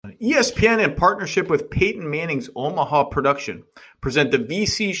ESPN, in partnership with Peyton Manning's Omaha production, present the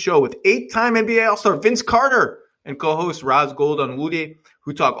VC show with 8-time NBA All-Star Vince Carter and co-host Raz Golden-Woody,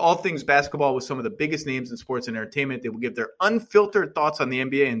 who talk all things basketball with some of the biggest names in sports and entertainment. They will give their unfiltered thoughts on the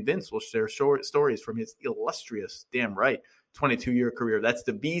NBA, and Vince will share short stories from his illustrious, 22-year career. That's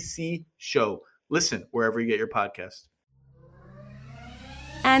the VC show. Listen wherever you get your podcast.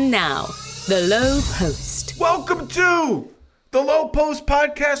 And now, The Low Post. Welcome to The Low Post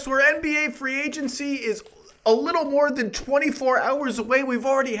podcast, where NBA free agency is a little more than 24 hours away. We've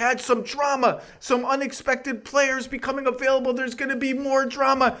already had some drama, some unexpected players becoming available. There's going to be more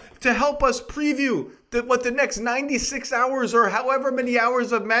drama to help us preview what the next 96 hours or however many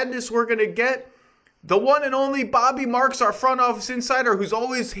hours of madness we're going to get. The one and only Bobby Marks, our front office insider, who's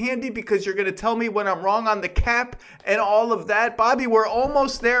always handy because you're going to tell me when I'm wrong on the cap and all of that. Bobby, we're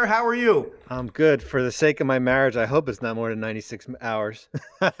almost there. How are you? I'm good. For the sake of my marriage, I hope it's not more than 96 hours.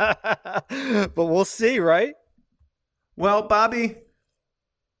 But we'll see, right? Well, Bobby,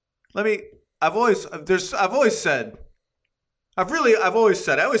 I've always said,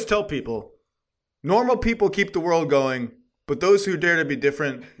 I always tell people, normal people keep the world going, but those who dare to be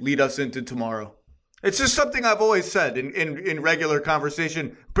different lead us into tomorrow. It's just something I've always said in regular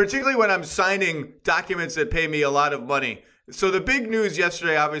conversation, particularly when I'm signing documents that pay me a lot of money. So the big news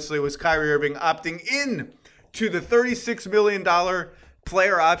yesterday, obviously, was Kyrie Irving opting in to the $36 million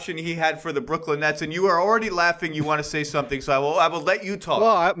player option he had for the Brooklyn Nets. And you are already laughing. You want to say something, so I will let you talk.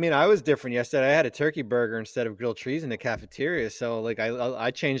 Well, I mean, I was different yesterday. I had a turkey burger instead of grilled cheese in the cafeteria. So,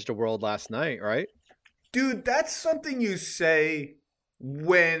 I changed the world last night, right? Dude, that's something you say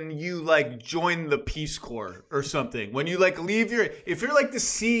when you join the Peace Corps or something. When you leave if you're the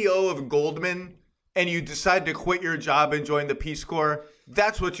CEO of Goldman and you decide to quit your job and join the Peace Corps,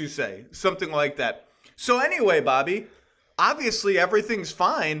 that's what you say. Something like that. So anyway, Bobby, obviously everything's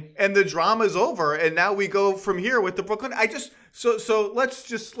fine and the drama's over, and now we go from here with the Brooklyn. So let's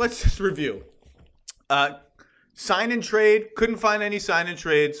just review. Sign and trade, couldn't find any sign and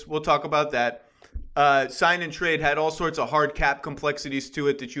trades. We'll talk about that. Sign and trade had all sorts of hard cap complexities to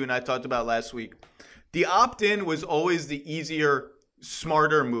it that you and I talked about last week. The opt-in was always the easier,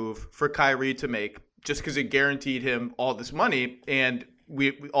 smarter move for Kyrie to make, just because it guaranteed him all this money. And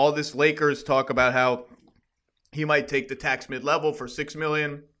all this Lakers talk about how he might take the tax mid-level for $6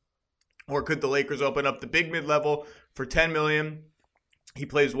 million, or could the Lakers open up the big mid-level for $10 million? He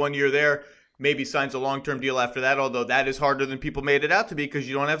plays 1 year there. Maybe signs a long-term deal after that, although that is harder than people made it out to be because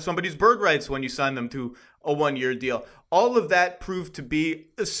you don't have somebody's bird rights when you sign them to a 1-year deal. All of that proved to be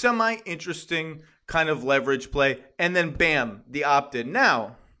a semi-interesting kind of leverage play. And then, bam, the opt-in.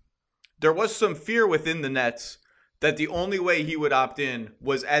 Now, there was some fear within the Nets that the only way he would opt in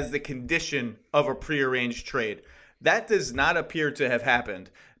was as the condition of a prearranged trade. That does not appear to have happened.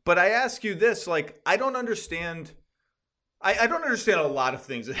 But I ask you this, I don't understand. I don't understand a lot of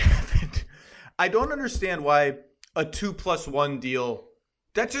things that happened. I don't understand why a 2+1 deal,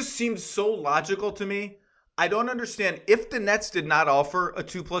 that just seems so logical to me. I don't understand if the Nets did not offer a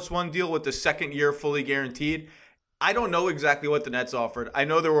 2+1 deal with the second year fully guaranteed. I don't know exactly what the Nets offered. I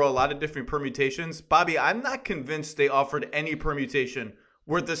know there were a lot of different permutations. Bobby, I'm not convinced they offered any permutation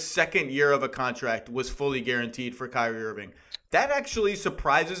where the second year of a contract was fully guaranteed for Kyrie Irving. That actually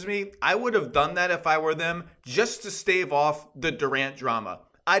surprises me. I would have done that if I were them, just to stave off the Durant drama.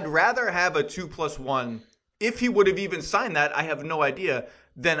 I'd rather have a 2+1, if he would have even signed that, I have no idea,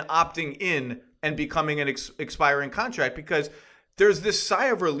 than opting in and becoming an expiring contract, because there's this sigh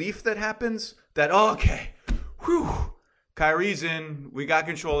of relief that happens that, Kyrie's in, we got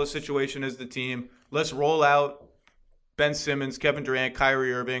control of the situation as the team, let's roll out Ben Simmons, Kevin Durant,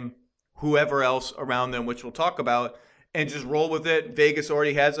 Kyrie Irving, whoever else around them, which we'll talk about, and just roll with it. Vegas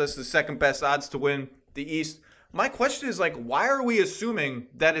already has us the second best odds to win the East. My question is, why are we assuming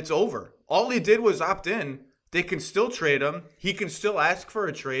that it's over? All he did was opt in. They can still trade him. He can still ask for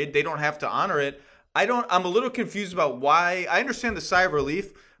a trade. They don't have to honor it. I'm a little confused about why. I understand the sigh of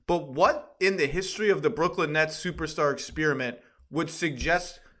relief, but what in the history of the Brooklyn Nets superstar experiment would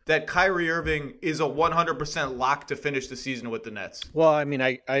suggest that Kyrie Irving is a 100% lock to finish the season with the Nets? Well, I mean,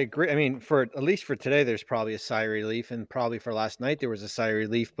 I agree. I mean, at least for today, there's probably a sigh of relief, and probably for last night there was a sigh of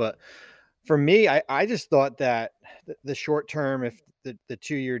relief, but for me, I just thought that the short term, if the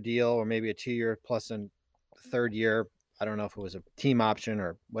 2-year deal, or maybe a 2-year plus a third year, I don't know if it was a team option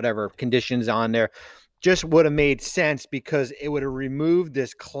or whatever conditions on there, just would have made sense, because it would have removed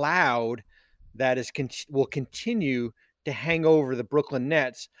this cloud that will continue to hang over the Brooklyn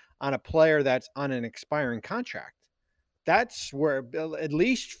Nets on a player that's on an expiring contract. That's where, at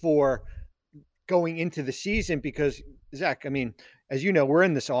least for going into the season, because Zach, I mean, as you know, we're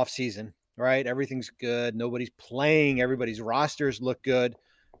in this off season, right? Everything's good. Nobody's playing. Everybody's rosters look good.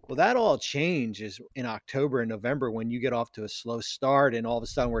 Well, that all changes in October and November when you get off to a slow start, and all of a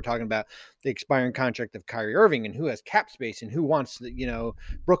sudden we're talking about the expiring contract of Kyrie Irving and who has cap space and who wants the,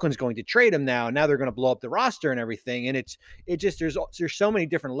 Brooklyn's going to trade him now. Now they're going to blow up the roster and everything. And there's so many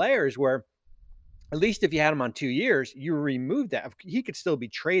different layers where, at least if you had him on 2 years, you remove that. He could still be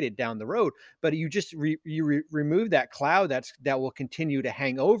traded down the road, but you just remove that cloud that will continue to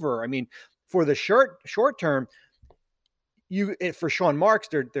hang over. I mean, for the short term, for Sean Marks,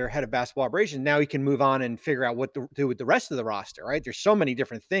 their head of basketball operations, now he can move on and figure out what to do with the rest of the roster, right? There's so many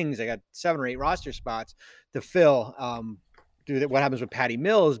different things. They got 7 or 8 roster spots to fill. What happens with Patty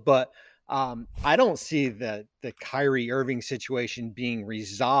Mills, but I don't see the Kyrie Irving situation being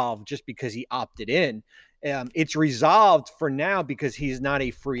resolved just because he opted in. It's resolved for now because he's not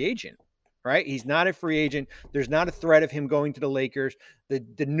a free agent, right? He's not a free agent. There's not a threat of him going to the Lakers.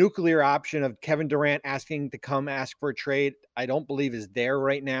 The nuclear option of Kevin Durant asking to come ask for a trade, I don't believe is there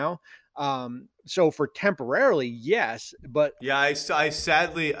right now. So for temporarily, yes, but yeah, I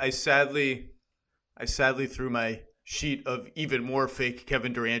sadly threw my sheet of even more fake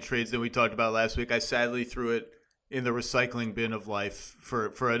Kevin Durant trades than we talked about last week. I sadly threw it in the recycling bin of life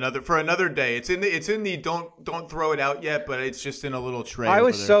for another day. It's in the don't throw it out yet, but it's just in a little tray. I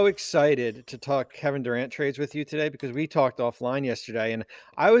was so excited to talk Kevin Durant trades with you today because we talked offline yesterday, and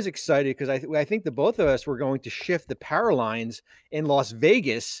I was excited because I think the both of us were going to shift the power lines in Las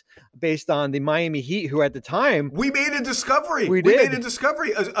Vegas based on the Miami Heat, who at the time we made a discovery. We made a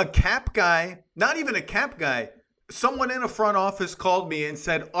discovery. A cap guy, not even a cap guy. Someone in a front office called me and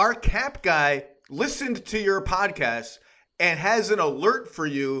said, our cap guy listened to your podcast and has an alert for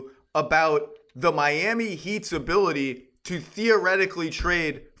you about the Miami Heat's ability to theoretically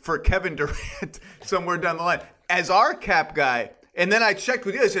trade for Kevin Durant somewhere down the line as our cap guy. And then I checked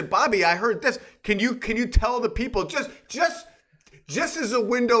with you. I said, Bobby, I heard this. Can you tell the people just as a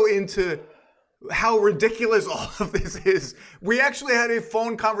window into how ridiculous all of this is? We actually had a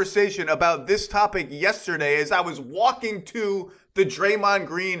phone conversation about this topic yesterday as I was walking to the Draymond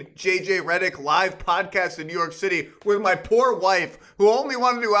Green, JJ Redick live podcast in New York City with my poor wife, who only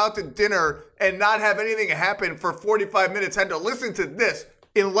wanted to go out to dinner and not have anything happen for 45 minutes, had to listen to this.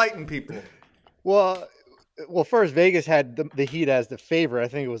 Enlighten people. Well, first, Vegas had the Heat as the favorite. I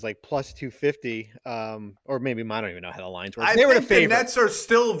think it was like plus 250, or maybe I don't even know how the lines work. They were the favorite. The Nets are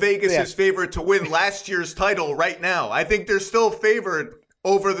still Vegas's favorite to win last year's title right now. I think they're still favored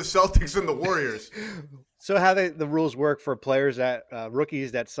over the Celtics and the Warriors. So how the rules work for players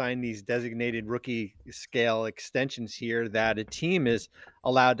rookies that sign these designated rookie scale extensions here, that a team is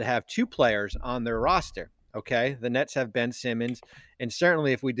allowed to have 2 players on their roster. Okay, the Nets have Ben Simmons, and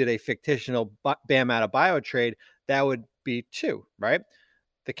certainly if we did a fictional Bam Adebayo trade, that would be 2, right?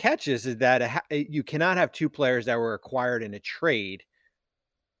 The catch is that you cannot have 2 players that were acquired in a trade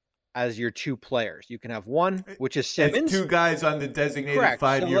as your 2 players. You can have one, which is Simmons. 2 guys on the designated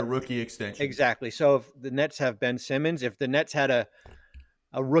 5-year rookie extension. Exactly. So if the Nets have Ben Simmons, if the Nets had a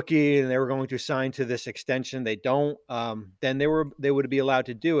rookie and they were going to sign to this extension, they don't, then they would be allowed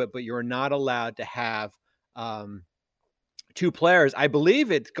to do it, but you're not allowed to have 2 players. I believe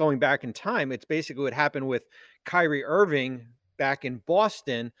it's going back in time. It's basically what happened with Kyrie Irving back in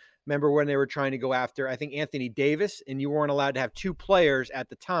Boston. Remember when they were trying to go after, I think, Anthony Davis, and you weren't allowed to have 2 players at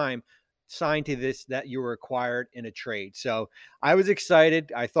the time signed to this that you were acquired in a trade. So I was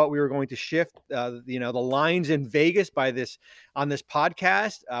excited. I thought we were going to shift, the lines in Vegas on this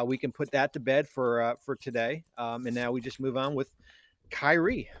podcast. We can put that to bed for today. And now we just move on with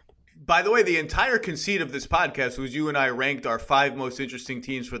Kyrie. By the way, the entire conceit of this podcast was you and I ranked our 5 most interesting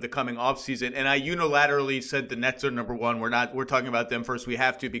teams for the coming offseason, and I unilaterally said the Nets are number 1. We're talking about them first. We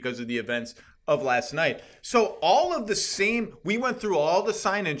have to because of the events of last night. So we went through all the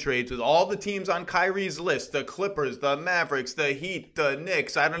sign-in trades with all the teams on Kyrie's list, the Clippers, the Mavericks, the Heat, the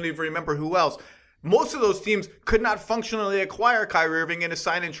Knicks. I don't even remember who else. Most of those teams could not functionally acquire Kyrie Irving in a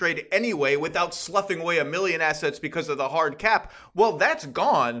sign-and trade anyway without sloughing away $1 million assets because of the hard cap. Well, that's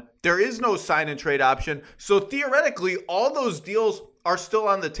gone. There is no sign-and trade option. So theoretically, all those deals are still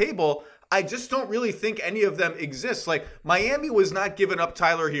on the table. I just don't really think any of them exist. Like, Miami was not giving up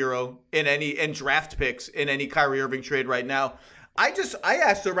Tyler Hero and draft picks in any Kyrie Irving trade right now. I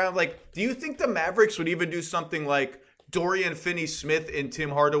asked around, like, do you think the Mavericks would even do something like Dorian Finney-Smith and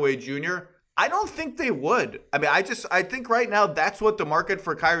Tim Hardaway Jr.? I don't think they would. I mean, I think right now that's what the market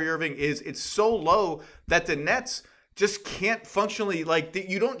for Kyrie Irving is. It's so low that the Nets just can't functionally,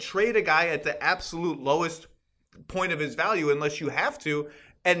 you don't trade a guy at the absolute lowest point of his value unless you have to.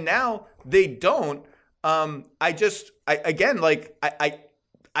 And now they don't. I just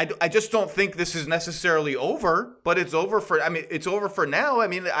just don't think this is necessarily over, but it's over for. I mean, it's over for now. I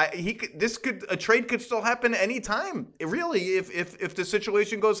mean, a trade could still happen anytime. Really, if the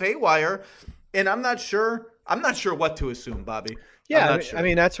situation goes haywire, and I'm not sure what to assume, Bobby. Yeah, I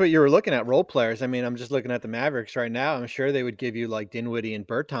mean that's what you were looking at, role players. I mean, I'm just looking at the Mavericks right now. I'm sure they would give you like Dinwiddie and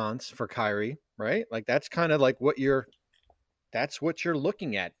Bertans for Kyrie, right? Like that's kind of like what you're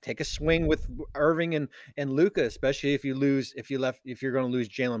looking at. Take a swing with Irving and Luka, especially if you're going to lose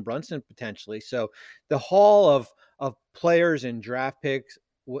Jalen Brunson potentially. So the haul of players and draft picks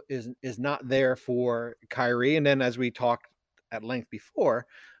is not there for Kyrie. And then as we talked at length before,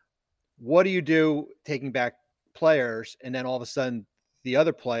 what do you do taking back players and then all of a sudden the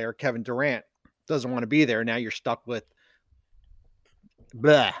other player, Kevin Durant, doesn't want to be there? Now you're stuck with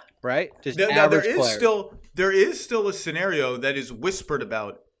blah, right? Just now there is still a scenario that is whispered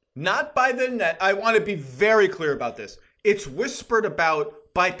about, not by the net. I want to be very clear about this. It's whispered about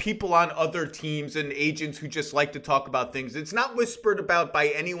by people on other teams and agents who just like to talk about things. It's not whispered about by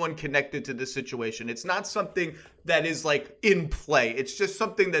anyone connected to this situation. It's not something that is like in play. It's just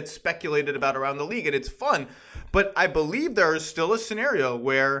something that's speculated about around the league, and it's fun. But I believe there is still a scenario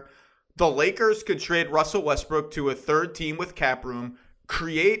where the Lakers could trade Russell Westbrook to a third team with cap room,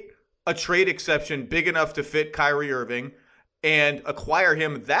 create a trade exception big enough to fit Kyrie Irving, and acquire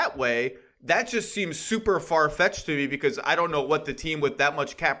him that way. That just seems super far-fetched to me because I don't know what the team with that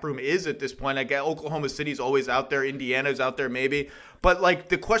much cap room is at this point. I get Oklahoma City's always out there. Indiana's out there maybe. But like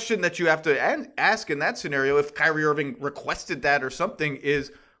the question that you have to ask in that scenario, if Kyrie Irving requested that or something,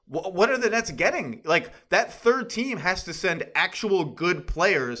 is what are the Nets getting? Like that third team has to send actual good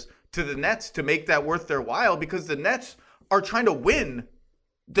players to the Nets to make that worth their while, because the Nets are trying to win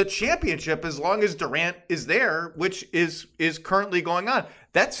the championship as long as Durant is there, which is currently going on.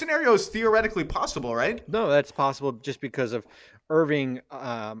 That scenario is theoretically possible, right? No, that's possible just because of Irving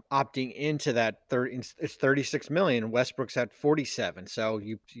opting into that it's $36 million. Westbrook's at 47. So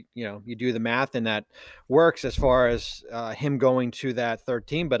you do the math and that works as far as him going to that third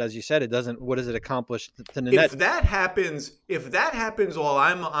team. But as you said, it doesn't. What does it accomplish to the Nets? If that happens while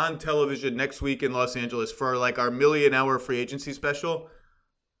I'm on television next week in Los Angeles for like our million-hour free agency special,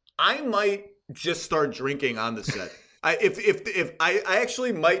 I might just start drinking on the set. I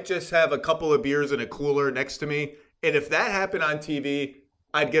actually might just have a couple of beers in a cooler next to me. And if that happened on TV,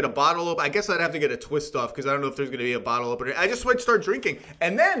 I'd get a bottle opener. I guess I'd have to get a twist off because I don't know if there's going to be a bottle opener. I just might start drinking.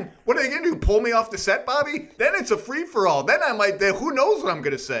 And then what are they going to do? Pull me off the set, Bobby? Then it's a free-for-all. Then who knows what I'm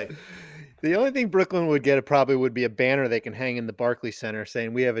going to say? The only thing Brooklyn would get probably would be a banner they can hang in the Barclays Center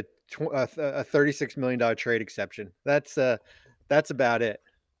saying we have a $36 million trade exception. That's about it.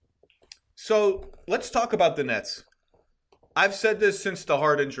 So let's talk about the Nets. I've said this since the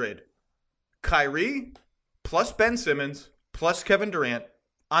Harden trade. Kyrie plus Ben Simmons plus Kevin Durant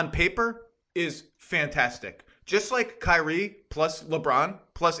on paper is fantastic. Just like Kyrie plus LeBron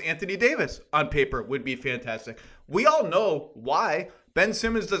plus Anthony Davis on paper would be fantastic. We all know why. Ben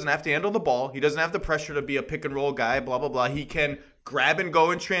Simmons doesn't have to handle the ball. He doesn't have the pressure to be a pick and roll guy, blah, blah, blah. He can grab and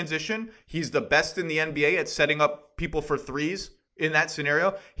go in transition. He's the best in the NBA at setting up people for threes. In that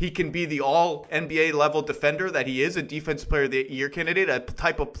scenario, he can be the all NBA level defender that he is, a defense player of the year candidate, a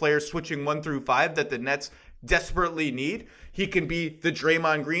type of player switching 1 through 5 that the Nets desperately need. He can be the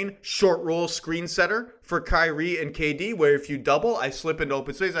Draymond Green short roll screen setter for Kyrie and KD, where if you double, I slip into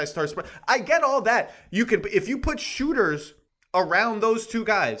open space, I start spread. I get all that. You can, if you put shooters around those two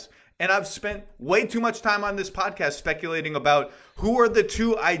guys. And I've spent way too much time on this podcast speculating about who are the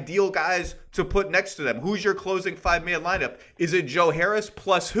two ideal guys to put next to them. Who's your closing 5-man lineup? Is it Joe Harris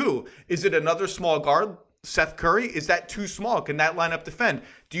plus who? Is it another small guard, Seth Curry? Is that too small? Can that lineup defend?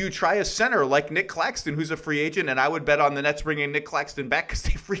 Do you try a center like Nick Claxton, who's a free agent? And I would bet on the Nets bringing Nick Claxton back because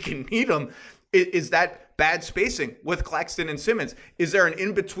they freaking need him. Is that bad spacing with Claxton and Simmons? Is there an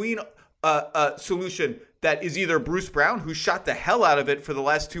in-between solution that is either Bruce Brown, who shot the hell out of it for the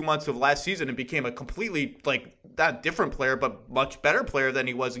last 2 months of last season and became a completely, like, not different player, but much better player than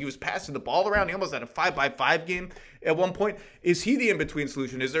he was. He was passing the ball around. He almost had a 5-by-5 game at one point. Is he the in-between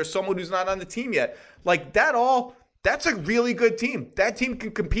solution? Is there someone who's not on the team yet? Like, that's a really good team. That team can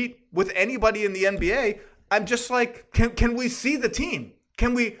compete with anybody in the NBA. I'm just like, can we see the team?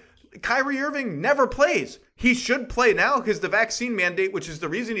 Kyrie Irving never plays. He should play now because the vaccine mandate, which is the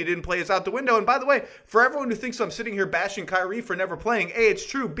reason he didn't play, is out the window. And by the way, for everyone who thinks I'm sitting here bashing Kyrie for never playing, A, it's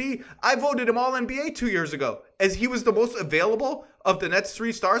true. B, I voted him All-NBA 2 years ago. As he was the most available of the Nets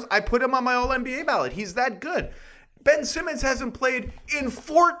 3 stars, I put him on my All-NBA ballot. He's that good. Ben Simmons hasn't played in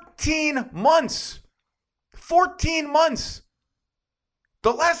 14 months. 14 months.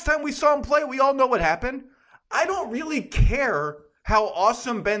 The last time we saw him play, we all know what happened. I don't really care how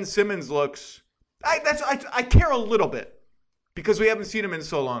awesome Ben Simmons looks. I care a little bit because we haven't seen him in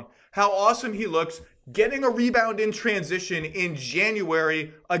so long. How awesome he looks getting a rebound in transition in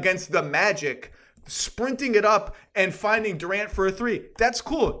January against the Magic, sprinting it up and finding Durant for a three. That's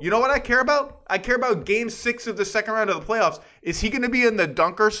cool. You know what I care about? I care about game 6 of the second round of the playoffs. Is he going to be in the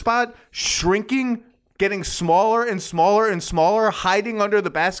dunker spot, shrinking, getting smaller and smaller and smaller, hiding under the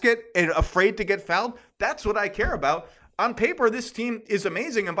basket and afraid to get fouled? That's what I care about. On paper, this team is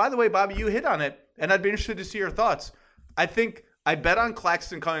amazing. And by the way, Bobby, you hit on it, and I'd be interested to see your thoughts. I bet on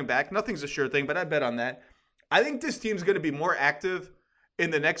Claxton coming back. Nothing's a sure thing, but I bet on that. I think this team's going to be more active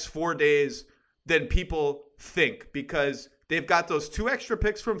in the next 4 days than people think because they've got those 2 extra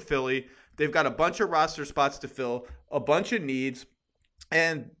picks from Philly. They've got a bunch of roster spots to fill, a bunch of needs.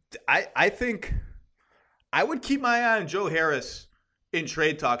 And I think I would keep my eye on Joe Harris in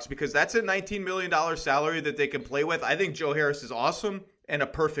trade talks because that's a $19 million salary that they can play with. I think Joe Harris is awesome and a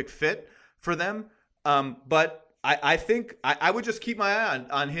perfect fit for them. But I think I would just keep my eye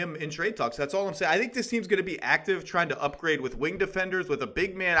on him in trade talks. That's all I'm saying. I think this team's going to be active, trying to upgrade with wing defenders, with a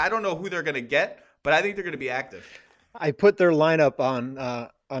big man. I don't know who they're going to get, but I think they're going to be active. I put their lineup on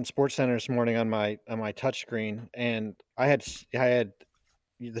SportsCenter this morning on my touchscreen, and I had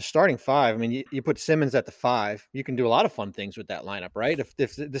the starting 5. I mean, you put Simmons at the 5. You can do a lot of fun things with that lineup, right? If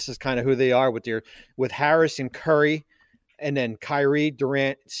this is kind of who they are with Harris and Curry, and then Kyrie,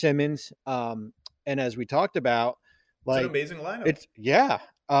 Durant, Simmons. And as we talked about, it's an amazing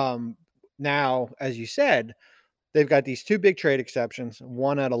lineup. Now, as you said, they've got these 2 big trade exceptions,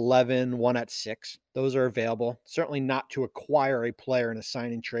 one at 11, one at 6. Those are available. Certainly not to acquire a player in a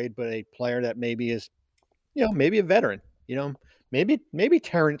sign-in trade, but a player that maybe is, maybe a veteran, maybe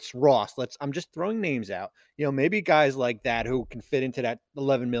Terrence Ross. I'm just throwing names out, maybe guys like that who can fit into that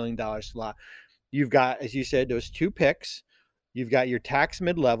 $11 million slot. You've got, as you said, those 2 picks. You've got your tax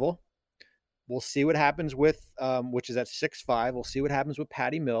mid-level. We'll see what happens with, which is at 6.5. We'll see what happens with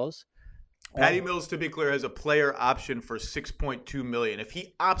Patty Mills. Patty Mills, to be clear, has a player option for $6.2 million. If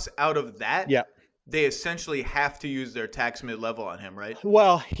he opts out of that, they essentially have to use their tax mid-level on him, right?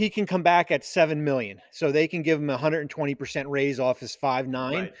 Well, he can come back at $7 million, so they can give him a 120% raise off his 5.9.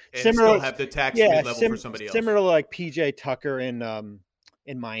 Right. And still have the tax mid-level for somebody else. Similar like PJ Tucker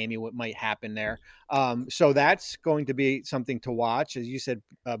in Miami, what might happen there. So that's going to be something to watch. As you said,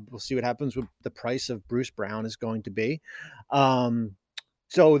 we'll see what happens with the price of Bruce Brown is going to be.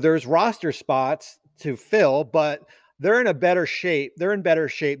 So there's roster spots to fill, but they're in a better shape. They're in better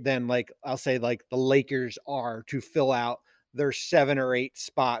shape than I'll say the Lakers are to fill out their 7 or 8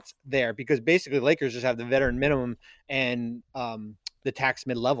 spots there, because basically Lakers just have the veteran minimum and the tax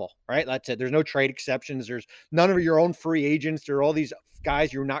mid-level, right? That's it. There's no trade exceptions. There's none of your own free agents. There are all these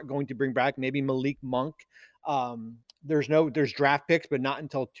guys you're not going to bring back. Maybe Malik Monk. There's draft picks, but not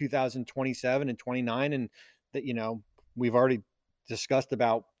until 2027 and 29. And that, we've already discussed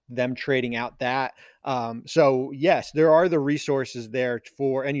about them trading out that. So yes, there are the resources there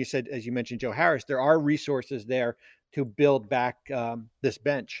and you said, as you mentioned, Joe Harris, there are resources there to build back this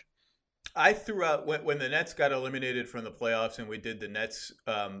bench. I threw out when the Nets got eliminated from the playoffs and we did the Nets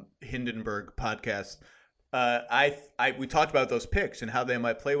Hindenburg podcast. We talked about those picks and how they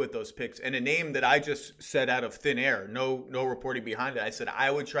might play with those picks, and a name that I just said out of thin air, no reporting behind it. I said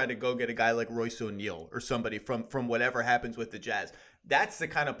I would try to go get a guy like Royce O'Neal or somebody from whatever happens with the Jazz. That's the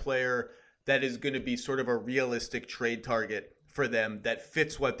kind of player that is going to be sort of a realistic trade target for them that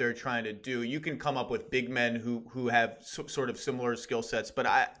fits what they're trying to do. You can come up with big men who have sort of similar skill sets, but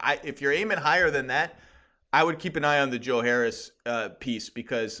if you're aiming higher than that, I would keep an eye on the Joe Harris piece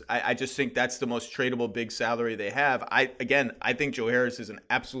because I just think that's the most tradable big salary they have. I think Joe Harris is an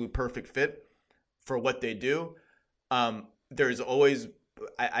absolute perfect fit for what they do. There's always,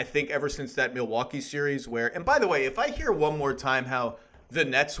 I think ever since that Milwaukee series and by the way, if I hear one more time how the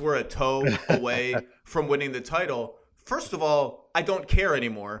Nets were a toe away from winning the title, first of all, I don't care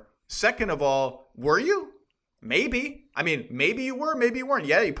anymore. Second of all, were you? Maybe. I mean, maybe you were, maybe you weren't.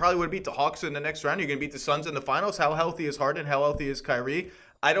 Yeah, you probably would have beat the Hawks in the next round. You're going to beat the Suns in the finals. How healthy is Harden? How healthy is Kyrie?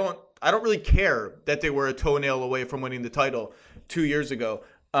 I don't really care that they were a toenail away from winning the title 2 years ago.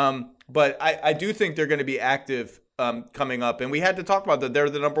 But I do think they're going to be active coming up. And we had to talk about that. They're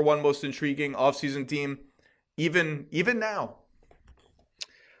the number 1 most intriguing offseason team, even now.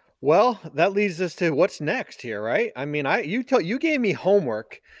 Well, that leads us to what's next here, right? I mean, you gave me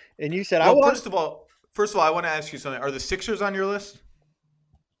homework, and you said First of all, I want to ask you something. Are the Sixers on your list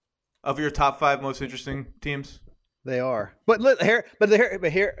of your top 5 most interesting teams? They are, but here,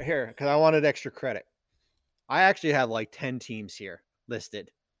 because I wanted extra credit. I actually have 10 teams here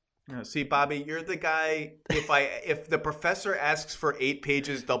listed. See, Bobby, you're the guy. If the professor asks for 8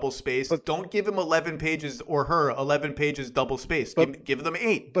 pages double spaced, don't give him 11 pages or her 11 pages double spaced. Give them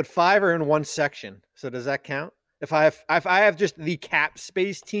 8. But 5 are in one section. So does that count? If I have just the cap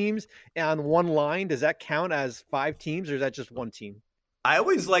space teams on one line, does that count as 5 teams, or is that just one team? I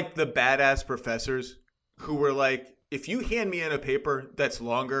always liked the badass professors who were like, if you hand me in a paper that's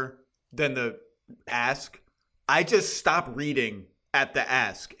longer than the ask, I just stop reading at the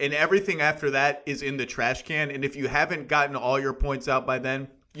ask, and everything after that is in the trash can. And if you haven't gotten all your points out by then,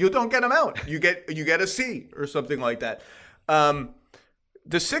 you don't get them out. You get a C or something like that.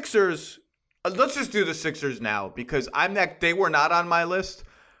 The Sixers, let's just do the Sixers now, because they were not on my list,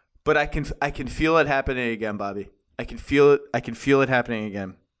 but I can feel it happening again, Bobby. I can feel it happening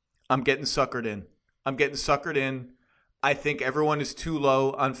again. I'm getting suckered in. I think everyone is too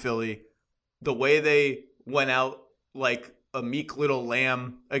low on Philly. The way they went out like a meek little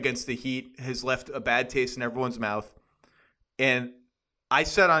lamb against the Heat has left a bad taste in everyone's mouth. And I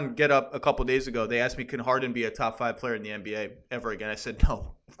said on Get Up a couple days ago, they asked me, can Harden be a top 5 player in the NBA ever again? I said,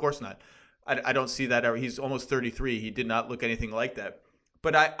 no, of course not. I don't see that ever. He's almost 33. He did not look anything like that.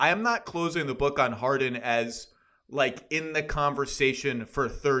 But I am not closing the book on Harden as like in the conversation for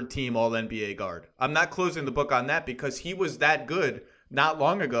third team all NBA guard. I'm not closing the book on that because he was that good not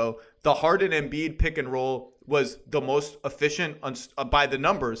long ago. The Harden Embiid pick and roll was the most efficient by the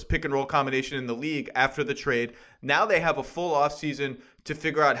numbers pick and roll combination in the league after the trade. Now they have a full offseason to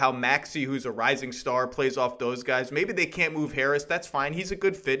figure out how Maxey, who's a rising star, plays off those guys. Maybe they can't move Harris. That's fine. He's a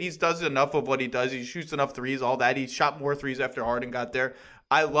good fit. He does enough of what he does. He shoots enough threes, all that. He shot more threes after Harden got there.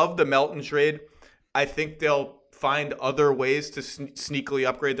 I love the Melton trade. I think they'll find other ways to sneakily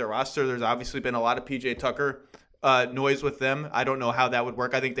upgrade their roster. There's obviously been a lot of PJ Tucker noise with them. I don't know how that would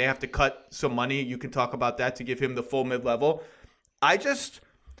work. I think they have to cut some money. You can talk about that to give him the full mid-level. But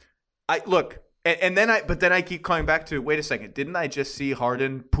then I keep coming back to, wait a second, didn't I just see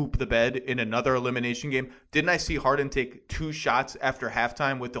Harden poop the bed in another elimination game? Didn't I see Harden take 2 shots after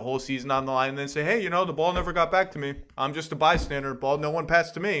halftime with the whole season on the line and then say, hey, the ball never got back to me. I'm just a bystander. No one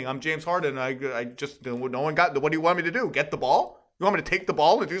passed to me. I'm James Harden. No one got, what do you want me to do? Get the ball? You want me to take the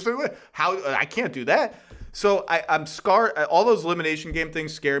ball and do something with it? I can't do that. So I'm scarred. All those elimination game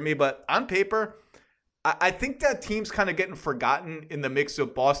things scare me, but on paper, I think that team's kind of getting forgotten in the mix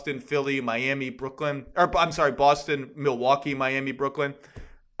of Boston, Philly, Miami, Brooklyn. Boston, Milwaukee, Miami, Brooklyn.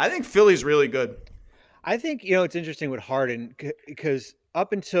 I think Philly's really good. I think, it's interesting with Harden because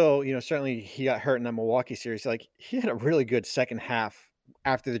up until, certainly he got hurt in that Milwaukee series, like he had a really good second half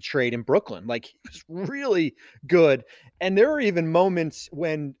after the trade in Brooklyn. Like he was really good. And there were even moments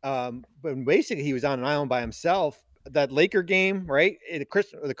when basically he was on an island by himself. That Laker game, right?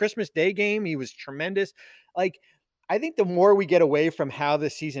 The Christmas Day game, he was tremendous. Like, I think the more we get away from how the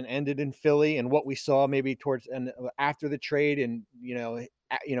season ended in Philly and what we saw maybe towards and after the trade and,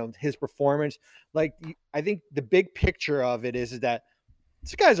 his performance, like, I think the big picture of it is that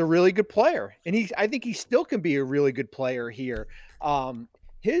this guy's a really good player. And I think he still can be a really good player here.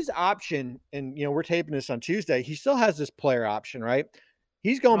 His option, and, we're taping this on Tuesday, he still has this player option, right?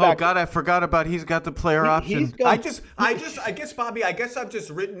 He's going back. Oh God, I forgot about he's got the player option. I guess, Bobby, I've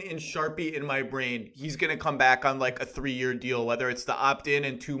just written in Sharpie in my brain. He's going to come back on like a 3-year deal, whether it's the opt-in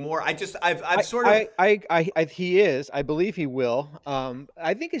and 2 more. He is. I believe he will.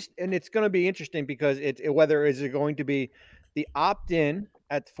 I think it's going to be interesting because whether is it going to be the opt-in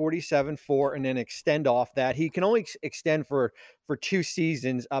at 47.4 and then extend off that. He can only extend for 2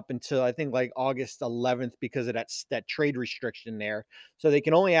 seasons up until I think like August 11th because of that trade restriction there. So they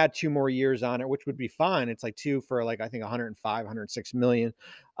can only add 2 more years on it, which would be fine. It's like 2 for like, I think 105, 106 million.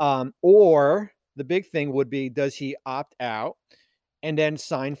 Or the big thing would be, does he opt out and then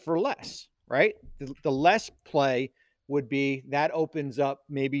sign for less, right? The less play would be that opens up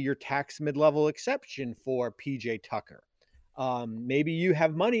maybe your tax mid-level exception for PJ Tucker. Maybe you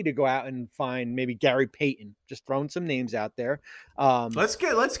have money to go out and find maybe Gary Payton, just throwing some names out there. Let's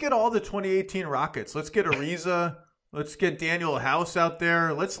get all the 2018 Rockets. Let's get Ariza. Let's get Daniel House out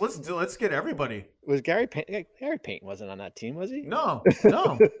there. Let's get everybody. Was Gary Payton wasn't on that team, was he? No.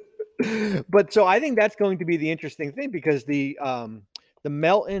 But so I think that's going to be the interesting thing because the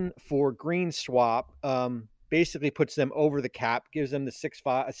Melton for Green swap basically puts them over the cap, gives them the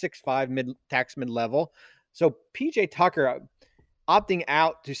 6.5 tax mid level. So PJ Tucker opting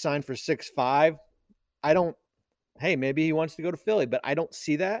out to sign for 6.5, maybe he wants to go to Philly, but I don't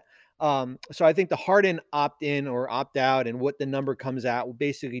see that. So I think the Harden opt-in or opt-out and what the number comes out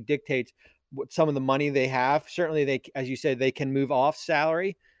basically dictates what some of the money they have. Certainly as you said, they can move off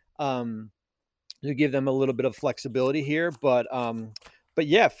salary. to give them a little bit of flexibility here. But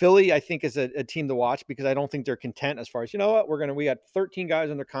yeah, Philly, I think, is a team to watch because I don't think they're content as far as, you know what, we got 13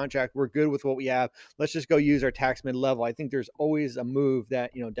 guys under contract. We're good with what we have. Let's just go use our tax mid-level. I think there's always a move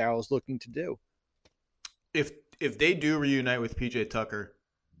that, Daryl's looking to do. If they do reunite with PJ Tucker,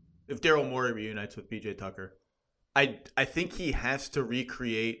 if Daryl Morey reunites with PJ Tucker, I think he has to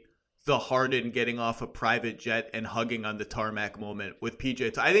recreate the Harden getting off a private jet and hugging on the tarmac moment with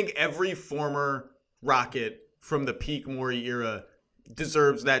PJ. I think every former Rocket from the peak Morey era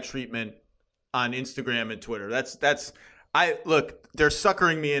deserves that treatment on Instagram and Twitter. Look, they're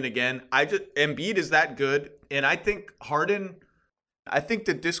suckering me in again. Embiid is that good, and I think Harden, I think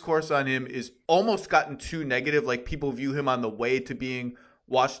the discourse on him is almost gotten too negative. Like, people view him on the way to being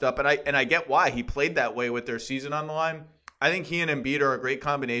washed up, and I get why. He played that way with their season on the line. I think he and Embiid are a great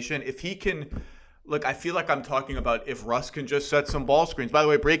combination. If he can, look, I feel like I'm talking about if Russ can just set some ball screens. By the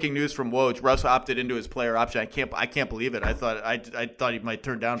way, breaking news from Woj: Russ opted into his player option. I can't believe it. I thought he might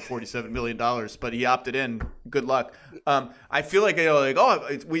turn down $47 million, but he opted in. Good luck. I feel like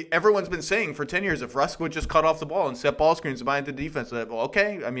everyone's been saying for 10 years if Russ would just cut off the ball and set ball screens behind the defense. Well,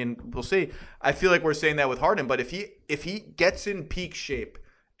 okay, I mean, we'll see. I feel like we're saying that with Harden, but if he gets in peak shape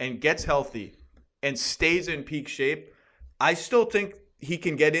and gets healthy and stays in peak shape, I still think he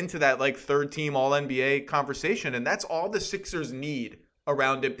can get into that like third team All-NBA conversation, and that's all the Sixers need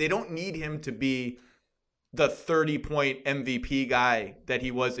around him. They don't need him to be the 30-point MVP guy that he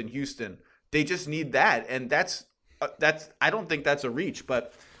was in Houston. They just need that, and that's I don't think that's a reach.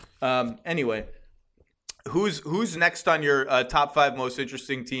 But anyway, who's next on your top 5 most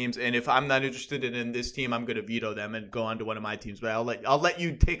interesting teams? And if I'm not interested in this team, I'm going to veto them and go on to one of my teams. But I'll let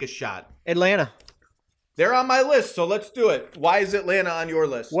you take a shot. Atlanta. They're on my list, so let's do it. Why is Atlanta on your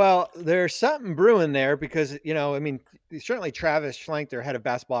list? Well, there's something brewing there because, certainly Travis Schlenk, their head of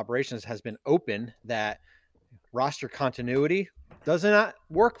basketball operations, has been open that roster continuity does not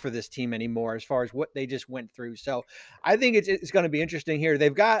work for this team anymore as far as what they just went through. So I think it's going to be interesting here.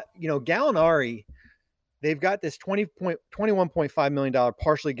 They've got, Gallinari, they've got this $21.5 million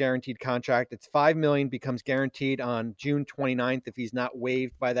partially guaranteed contract. It's $5 million becomes guaranteed on June 29th if he's not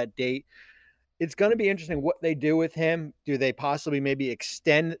waived by that date. It's going to be interesting what they do with him. Do they possibly maybe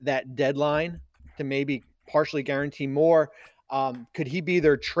extend that deadline to maybe partially guarantee more? Could he be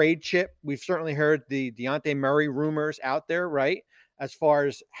their trade chip? We've certainly heard the Dejounte Murray rumors out there, right? As far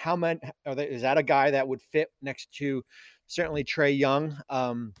as how many, is that a guy that would fit next to certainly Trae Young?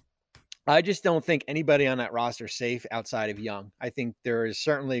 I just don't think anybody on that roster is safe outside of Young. I think there is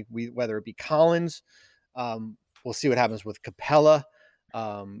certainly, whether it be Collins, we'll see what happens with Capella.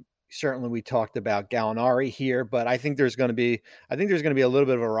 Certainly, we talked about Gallinari here, but I think there's going to be a little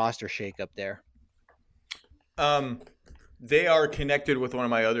bit of a roster shakeup there. They are connected with one of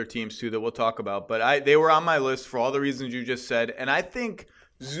my other teams too that we'll talk about, but they were on my list for all the reasons you just said, and I think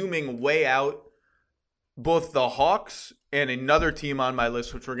zooming way out, both the Hawks and another team on my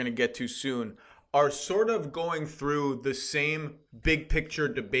list, which we're going to get to soon, are sort of going through the same big picture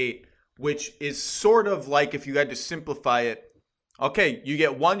debate, which is sort of like, if you had to simplify it, okay, you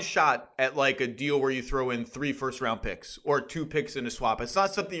get one shot at like a deal where you throw in 3 first-round picks or 2 picks in a swap. It's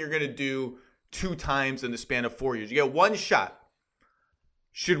not something you're going to do 2 times in the span of 4 years. You get one shot.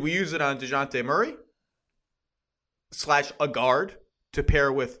 Should we use it on Dejounte Murray / a guard to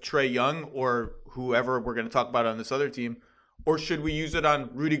pair with Trae Young or whoever we're going to talk about on this other team? Or should we use it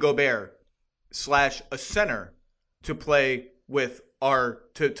on Rudy Gobert / a center to play with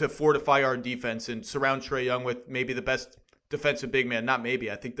to fortify our defense and surround Trae Young with maybe the best defensive big man, not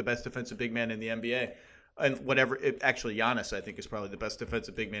maybe, I think the best defensive big man in the NBA. And actually Giannis, I think, is probably the best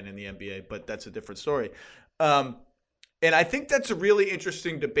defensive big man in the NBA, but that's a different story. And I think that's a really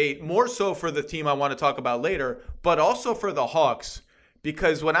interesting debate, more so for the team I want to talk about later, but also for the Hawks,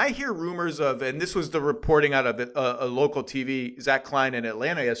 because when I hear rumors of, and this was the reporting out of a local TV, Zach Klein in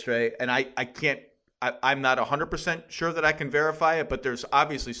Atlanta yesterday, and I'm not 100% sure that I can verify it, but there's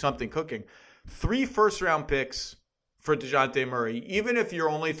obviously something cooking. 3 first-round picks for Dejounte Murray, even if you're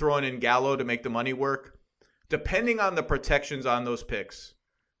only throwing in Gallo to make the money work, depending on the protections on those picks,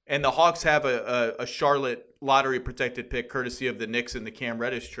 and the Hawks have a Charlotte lottery-protected pick courtesy of the Knicks in the Cam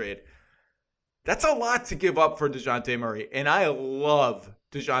Reddish trade, that's a lot to give up for Dejounte Murray, and I love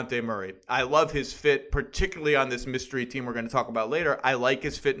Dejounte Murray. I love his fit, particularly on this mystery team we're going to talk about later. I like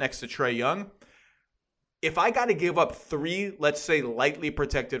his fit next to Trae Young. If I got to give up 3, let's say, lightly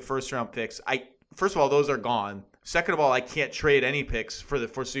protected first-round picks, first of all, those are gone. Second of all, I can't trade any picks for the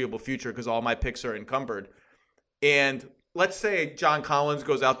foreseeable future because all my picks are encumbered. And let's say John Collins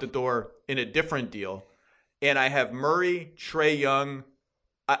goes out the door in a different deal, and I have Murray, Trae Young.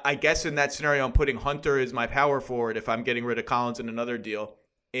 I guess in that scenario, I'm putting Hunter as my power forward if I'm getting rid of Collins in another deal,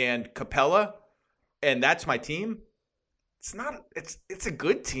 and Capella, and that's my team. It's not. It's a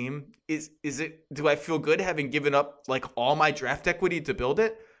good team. Is it? Do I feel good having given up like all my draft equity to build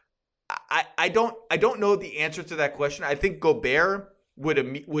it? I don't know the answer to that question. I think Gobert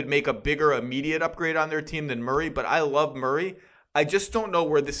would make a bigger immediate upgrade on their team than Murray, but I love Murray. I just don't know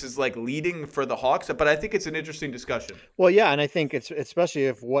where this is like leading for the Hawks, but I think it's an interesting discussion. Well, yeah, and I think it's especially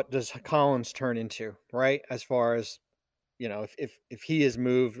if what does Collins turn into, right? As far as if he is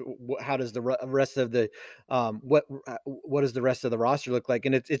moved, how does the rest of the what does the rest of the roster look like?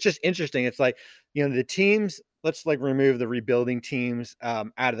 And it's just interesting. It's like the teams. Let's like remove the rebuilding teams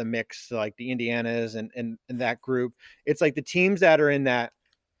out of the mix, so like the Indianas and that group. It's like the teams that are in that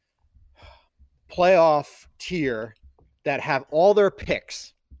playoff tier that have all their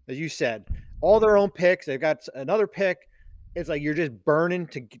picks, as you said, all their own picks. They've got another pick. It's like you're just burning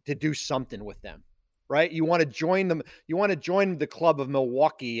to do something with them, right? You want to join them. You want to join the club of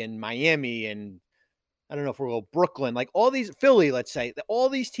Milwaukee and Miami and I don't know if we'll go Brooklyn, like all these Philly, let's say, all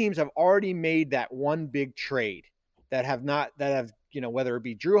these teams have already made that one big trade that have whether it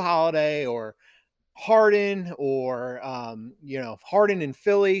be Drew Holiday or Harden or Harden in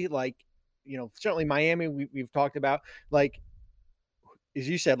Philly, like certainly Miami we've talked about, like as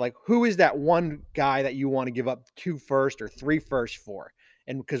you said, like who is that one guy that you want to give up 2 firsts or 3 firsts for?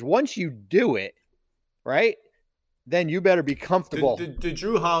 And because once you do it, right, then you better be comfortable. The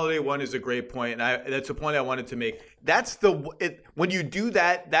Drew Holiday one is a great point, and that's a point I wanted to make. When you do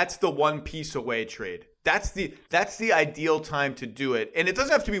that, that's the one piece away trade. That's the ideal time to do it, and it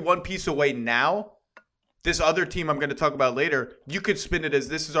doesn't have to be one piece away now. This other team I'm going to talk about later, you could spin it as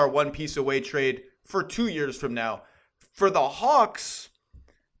this is our one piece away trade for 2 years from now. For the Hawks,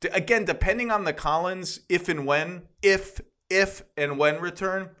 again, depending on the Collins, if and when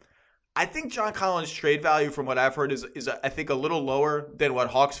return, I think John Collins' trade value, from what I've heard, is I think a little lower than what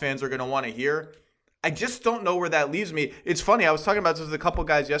Hawks fans are going to want to hear. I just don't know where that leaves me. It's funny. I was talking about this with a couple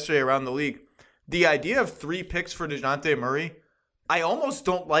guys yesterday around the league. The idea of 3 picks for DeJounte Murray, I almost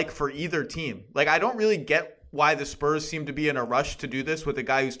don't like for either team. Like, I don't really get why the Spurs seem to be in a rush to do this with a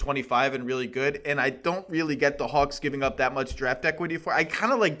guy who's 25 and really good. And I don't really get the Hawks giving up that much draft equity for. I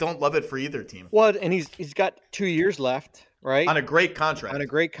kind of like don't love it for either team. Well, and he's got 2 years left. Right. On a great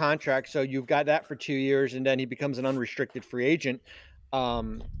contract. So you've got that for 2 years, and then he becomes an unrestricted free agent.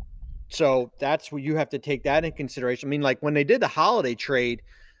 So that's what you have to take that in consideration. I mean, like when they did the Holiday trade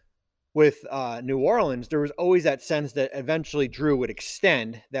with New Orleans, there was always that sense that eventually Drew would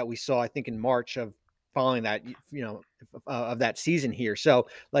extend, that we saw, I think, in March of following that, of that season here. So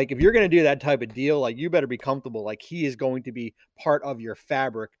like, if you're going to do that type of deal, like you better be comfortable. Like he is going to be part of your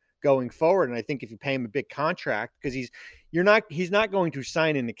fabric going forward. And I think if you pay him a big contract, because he's not going to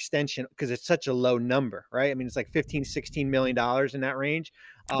sign an extension because it's such a low number, right? I mean, it's like $15-16 million in that range.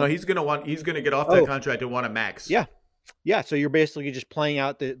 No, he's going to get off that contract and want a max. Yeah. So you're basically just playing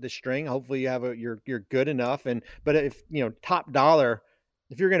out the string. Hopefully you have you're good enough. But if, top dollar,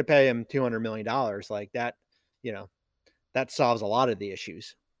 if you're going to pay him $200 million like that, that solves a lot of the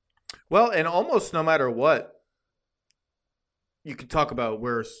issues. Well, and almost no matter what, you could talk about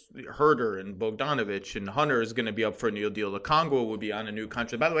where Herder and Bogdanovich and Hunter is going to be up for a new deal. Okongwu would be on a new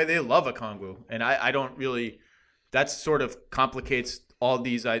contract. By the way, they love Okongwu, and I don't really. That sort of complicates all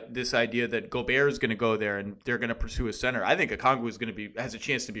this idea that Gobert is going to go there and they're going to pursue a center. I think Okongwu has a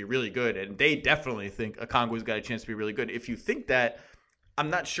chance to be really good, and they definitely think Okongwu's got a chance to be really good. If you think that, I'm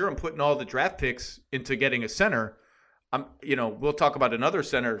not sure I'm putting all the draft picks into getting a center. We'll talk about another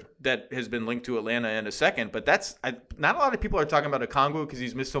center that has been linked to Atlanta in a second, but not a lot of people are talking about Okongwu because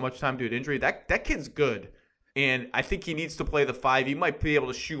he's missed so much time due to injury. That kid's good, and I think he needs to play the 5. He might be able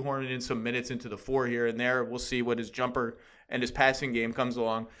to shoehorn in some minutes into the 4 here and there. We'll see what his jumper and his passing game comes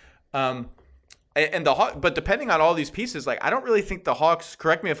along. But depending on all these pieces, like I don't really think the Hawks,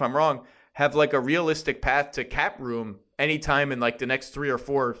 correct me if I'm wrong, have like a realistic path to cap room anytime in like the next 3 or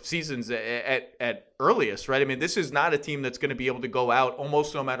 4 seasons at earliest, right? I mean, this is not a team that's going to be able to go out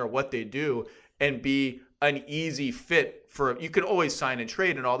almost no matter what they do and be an easy fit for. You can always sign and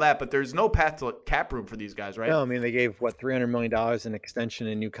trade and all that, but there's no path to cap room for these guys, right? No, I mean, they gave $300 million in extension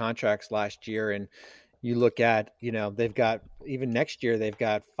and new contracts last year, and you look at, they've got, even next year, they've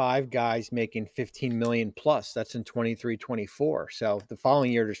got 5 guys making $15 million plus. That's in 23-24. So the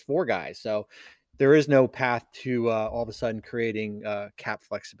following year, there's 4 guys. So there is no path to all of a sudden creating cap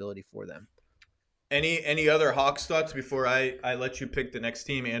flexibility for them. Any other Hawks thoughts before I let you pick the next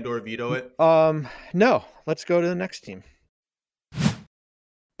team and or veto it? No, let's go to the next team.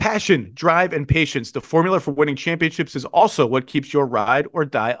 Passion, drive, and patience. The formula for winning championships is also what keeps your ride or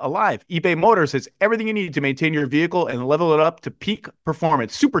die alive. eBay Motors has everything you need to maintain your vehicle and level it up to peak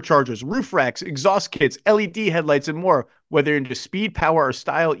performance. Superchargers, roof racks, exhaust kits, LED headlights, and more. Whether into speed, power, or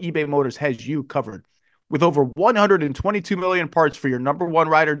style, eBay Motors has you covered. With over 122 million parts for your number one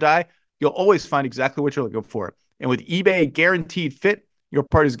ride or die, you'll always find exactly what you're looking for. And with eBay Guaranteed Fit, your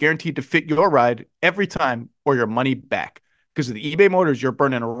part is guaranteed to fit your ride every time or your money back. Because with eBay Motors, you're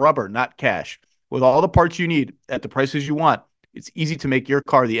burning rubber, not cash. With all the parts you need at the prices you want, it's easy to make your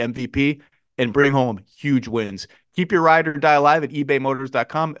car the MVP and bring home huge wins. Keep your ride or die alive at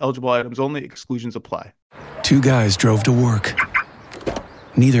ebaymotors.com. Eligible items only. Exclusions apply. Two guys drove to work.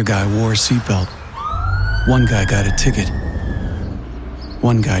 Neither guy wore a seatbelt. One guy got a ticket.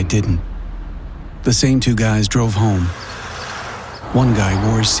 One guy didn't. The same two guys drove home. One guy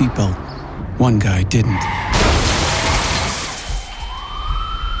wore his seatbelt. One guy didn't.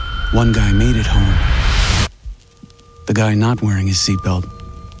 One guy made it home. The guy not wearing his seatbelt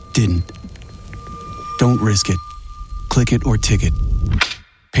didn't. Don't risk it. Click it or ticket.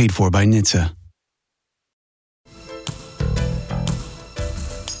 Paid for by NHTSA.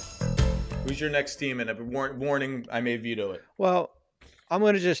 Who's your next team? And a warning, I may veto it. Well, I'm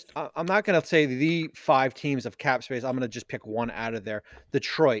not going to say the 5 teams of cap space. I'm going to just pick one out of there.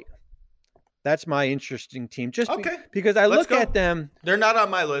 Detroit. That's my interesting team. Just okay. Because I look at them. They're not on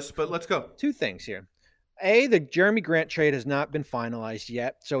my list, but let's go. 2 things here. A, the Jeremy Grant trade has not been finalized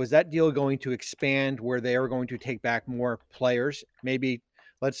yet. So is that deal going to expand where they are going to take back more players? Maybe,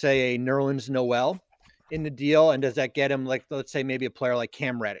 let's say, a Nerlens Noel in the deal. And does that get him, like, let's say, maybe a player like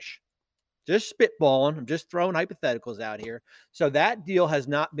Cam Reddish? Just spitballing. I'm just throwing hypotheticals out here. So that deal has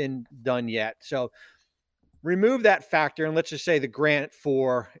not been done yet. So remove that factor, and let's just say the Grant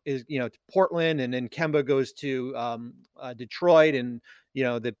is to Portland, and then Kemba goes to Detroit, and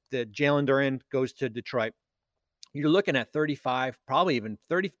the Jalen Duren goes to Detroit. You're looking at 35, probably even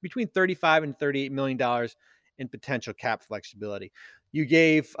 30, between 35 and $38 million in potential cap flexibility. You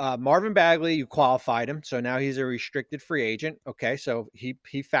gave Marvin Bagley, you qualified him, so now he's a restricted free agent. Okay, so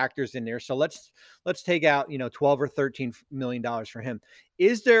he factors in there. So let's take out 12 or $13 million for him.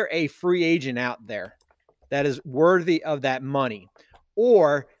 Is there a free agent out there that is worthy of that money?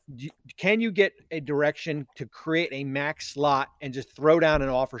 Or can you get a direction to create a max slot and just throw down an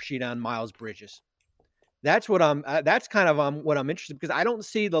offer sheet on Miles Bridges? That's what that's kind of what I'm interested in, because I don't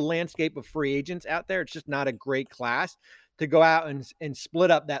see the landscape of free agents out there. It's just not a great class to go out and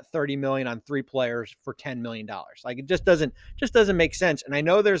split up that $30 million on 3 players for $10 million. Like, it just doesn't make sense. And I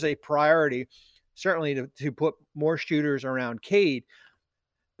know there's a priority certainly to put more shooters around Cade.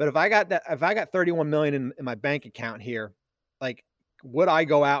 But if I got 31 million in my bank account here, like, would I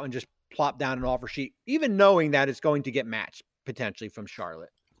go out and just plop down an offer sheet, even knowing that it's going to get matched potentially from Charlotte?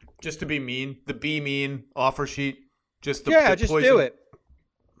 Just to be mean, the be mean offer sheet. Just do it.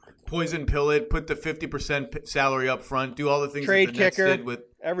 Poison pill it. Put the 50% salary up front. Do all the things trade that the Nets kicker, did with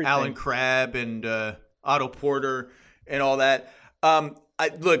everything. Alan Crabb and Otto Porter and all that.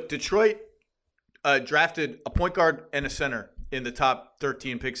 Look, Detroit drafted a point guard and a center in the top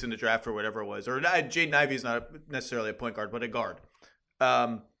 13 picks in the draft or whatever it was. Or Jaden Ivey is not necessarily a point guard, but a guard.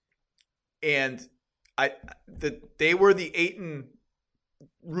 And they were the Ayton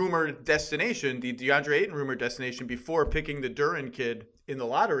rumored destination, the DeAndre Ayton rumored destination, before picking the Duren kid in the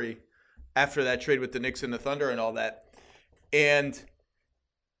lottery after that trade with the Knicks and the Thunder and all that. And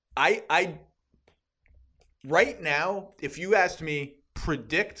I right now, if you asked me,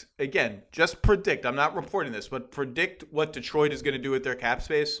 predict, again, just predict, I'm not reporting this, but predict what Detroit is going to do with their cap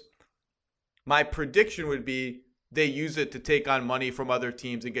space, my prediction would be they use it to take on money from other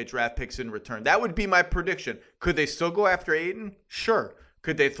teams and get draft picks in return. That would be my prediction. Could they still go after Ayton? Sure.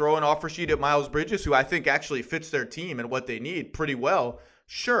 Could they throw an offer sheet at Miles Bridges, who I think actually fits their team and what they need pretty well?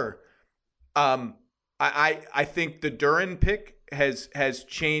 Sure. I think the Duren pick has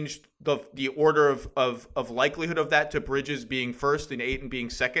changed the order of likelihood of that to Bridges being first and Ayton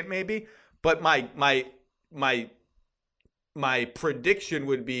being second, maybe. But my prediction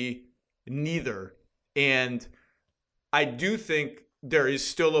would be neither. And I do think there is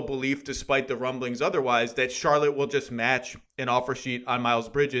still a belief, despite the rumblings otherwise, that Charlotte will just match an offer sheet on Miles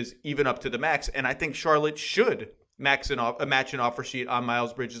Bridges even up to the max. And I think Charlotte should match an offer sheet on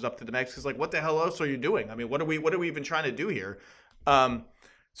Miles Bridges up to the max, because, like, what the hell else are you doing? I mean, what are we even trying to do here?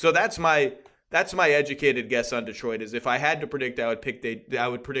 So that's my educated guess on Detroit. Is if I had to predict, I would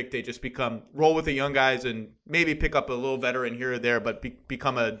predict they just roll with the young guys and maybe pick up a little veteran here or there, but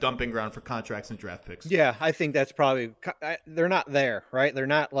become a dumping ground for contracts and draft picks. Yeah, I think that's probably they're not there, right? They're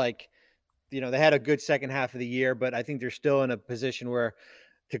not like, they had a good second half of the year, but I think they're still in a position where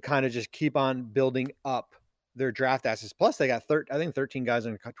to kind of just keep on building up their draft assets. Plus, they got 13 guys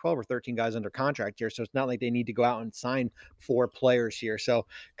under 12 or 13 guys under contract here, so it's not like they need to go out and sign 4 players here. So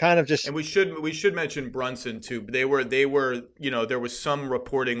kind of just. And we should mention Brunson too. They were there was some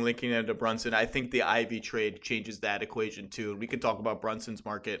reporting linking into Brunson. I think the Ivy trade changes that equation too. We could talk about Brunson's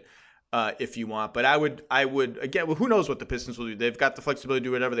market if you want, but I would again. Well, who knows what the Pistons will do? They've got the flexibility to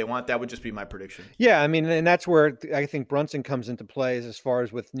do whatever they want. That would just be my prediction. Yeah, I mean, and that's where I think Brunson comes into play as far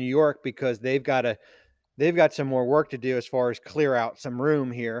as with New York, because they've got some more work to do as far as clear out some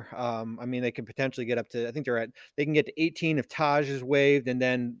room here. I mean, they could potentially get up to, I think they can get to 18 if Taj is waived, and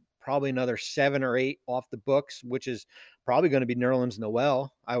then probably another 7 or 8 off the books, which is probably going to be Nerlens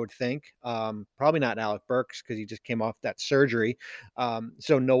Noel, I would think. Probably not Alec Burks because he just came off that surgery.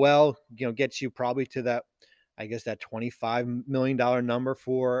 So Noel, gets you probably to that, I guess, that $25 million number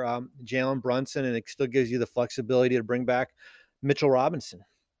for Jalen Brunson, and it still gives you the flexibility to bring back Mitchell Robinson.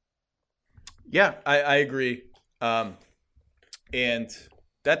 Yeah, I agree. And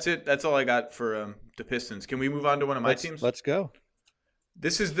that's it. That's all I got for the Pistons. Can we move on to one of my teams? Let's go.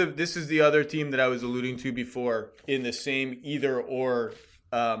 This is the other team that I was alluding to before in the same either or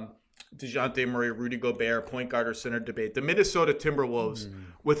DeJounte Murray, Rudy Gobert, point guard or center debate. The Minnesota Timberwolves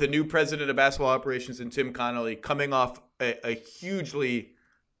with a new president of basketball operations in Tim Connolly coming off a hugely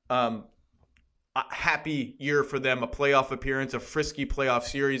happy year for them, a playoff appearance, a frisky playoff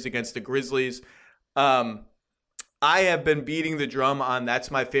series against the Grizzlies. I have been beating the drum on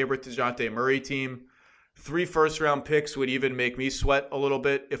that's my favorite DeJounte Murray team. 3 first-round picks would even make me sweat a little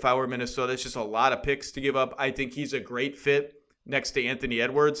bit if I were Minnesota. It's just a lot of picks to give up. I think he's a great fit next to Anthony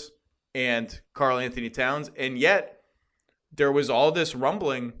Edwards and Karl Anthony Towns. And yet, there was all this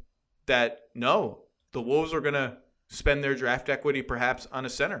rumbling that, no, the Wolves are going to spend their draft equity perhaps on a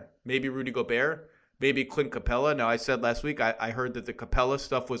center. Maybe Rudy Gobert, maybe Clint Capella. Now, I said last week I heard that the Capella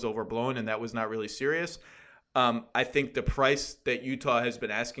stuff was overblown and that was not really serious. I think the price that Utah has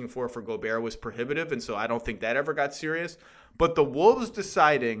been asking for Gobert was prohibitive, and so I don't think that ever got serious. But the Wolves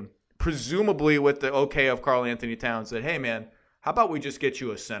deciding, presumably with the okay of Karl Anthony Towns, that, hey, man, how about we just get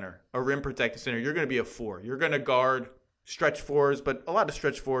you a center, a rim-protected center? You're going to be a 4. You're going to guard stretch 4s, but a lot of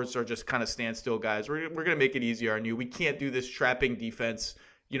stretch 4s are just kind of standstill guys. We're going to make it easier on you. We can't do this trapping defense,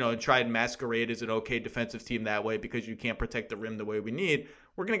 and try and masquerade as an okay defensive team that way because you can't protect the rim the way we need.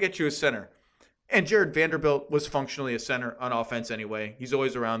 We're going to get you a center. And Jared Vanderbilt was functionally a center on offense anyway. He's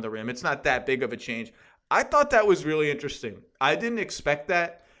always around the rim. It's not that big of a change. I thought that was really interesting. I didn't expect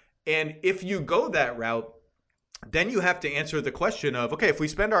that. And if you go that route, then you have to answer the question of, okay, if we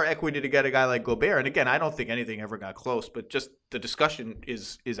spend our equity to get a guy like Gobert, and again, I don't think anything ever got close, but just the discussion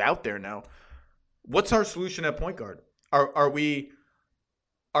is out there now. What's our solution at point guard? Are we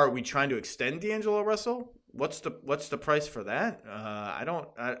trying to extend D'Angelo Russell? What's the price for that?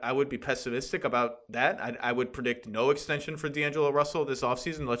 I would be pessimistic about that. I would predict no extension for D'Angelo Russell this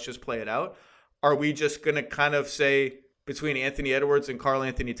offseason. Let's just play it out. Are we just going to kind of say between Anthony Edwards and Karl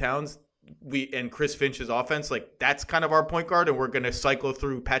Anthony Towns, and Chris Finch's offense, like that's kind of our point guard, and we're going to cycle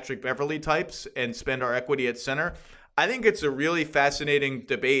through Patrick Beverley types and spend our equity at center? I think it's a really fascinating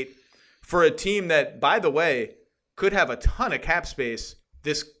debate for a team that, by the way, could have a ton of cap space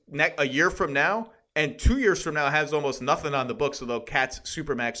a year from now. And 2 years from now has almost nothing on the books, although Cat's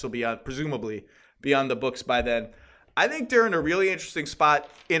Supermax will be presumably be on the books by then. I think they're in a really interesting spot,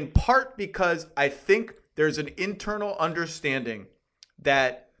 in part because I think there's an internal understanding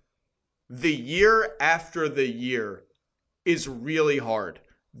that the year after the year is really hard.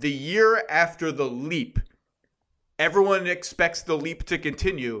 The year after the leap, everyone expects the leap to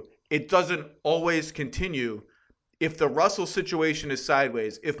continue. It doesn't always continue. If the Russell situation is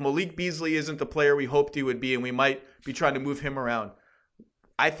sideways, if Malik Beasley isn't the player we hoped he would be, and we might be trying to move him around,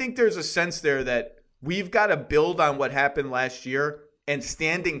 I think there's a sense there that we've got to build on what happened last year, and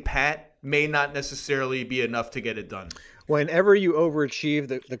standing pat may not necessarily be enough to get it done. Whenever you overachieve,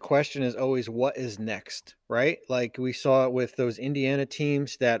 the question is always what is next, right? Like we saw it with those Indiana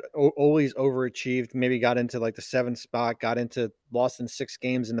teams that always overachieved, maybe got into like the 7th spot, lost in 6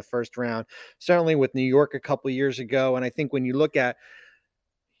 games in the first round. Certainly with New York a couple of years ago. And I think when you look at,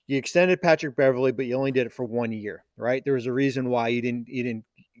 you extended Patrick Beverley, but you only did it for 1 year, right? There was a reason why you didn't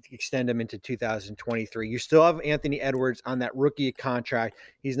extend him into 2023. You still have Anthony Edwards on that rookie contract.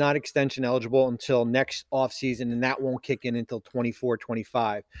 He's not extension eligible until next offseason, and that won't kick in until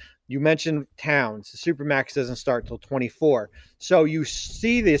 24-25. You mentioned Towns. The Supermax doesn't start till 24. So you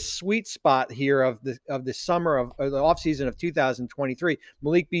see this sweet spot here of the summer of the offseason of 2023.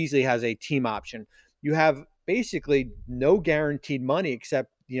 Malik Beasley has a team option. You have basically no guaranteed money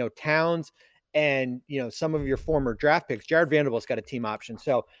except, Towns and some of your former draft picks. Jared Vanderbilt's got a team option.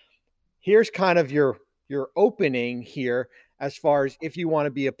 So here's kind of your opening here as far as if you want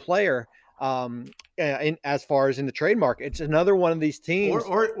to be a player. As far as in the trade market, it's another one of these teams.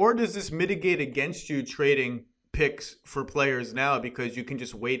 Or does this mitigate against you trading picks for players now because you can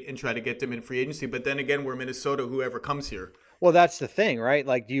just wait and try to get them in free agency? But then again, we're Minnesota, whoever comes here. Well, that's the thing, right?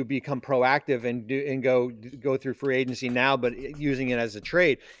 Like, do you become proactive and go through free agency now, but using it as a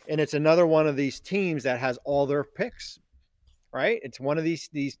trade? And it's another one of these teams that has all their picks, right? It's one of these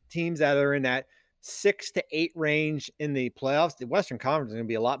teams that are in that 6 to 8 range in the playoffs. The Western Conference is going to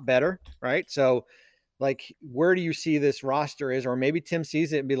be a lot better, right? So, like, where do you see this roster is? Or maybe Tim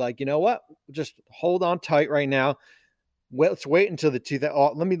sees it and be like, you know what? Just hold on tight right now. Let's wait until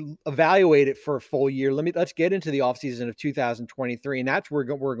let me evaluate it for a full year. Let's get into the offseason of 2023. And that's where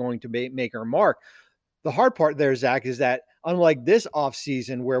we're going to make our mark. The hard part there, Zach, is that unlike this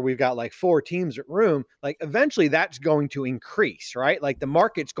offseason where we've got like 4 teams at room, like eventually that's going to increase, right? Like the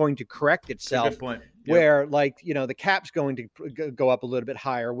market's going to correct itself. That's a good point. Yep. Where the cap's going to go up a little bit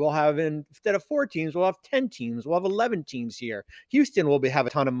higher. We'll have, instead of 4 teams, we'll have 10 teams. We'll have 11 teams here. Houston will have a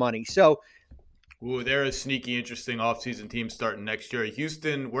ton of money. So, they're a sneaky, interesting offseason team starting next year.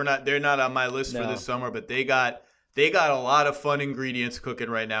 Houston, they're not on my list for this summer, but they got a lot of fun ingredients cooking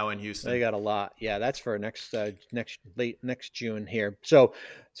right now in Houston. They got a lot. Yeah, that's for next June here. So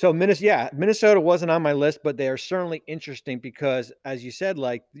Minnesota wasn't on my list, but they are certainly interesting because, as you said,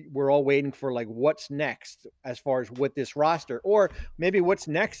 like we're all waiting for like what's next as far as with this roster, or maybe what's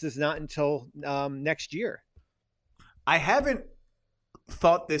next is not until next year. I haven't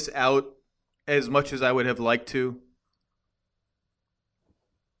thought this out as much as I would have liked to,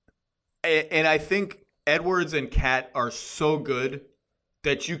 and I think Edwards and Cat are so good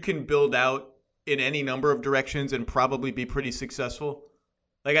that you can build out in any number of directions and probably be pretty successful.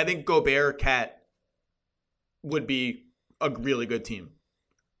 Like, I think Gobert, Cat would be a really good team.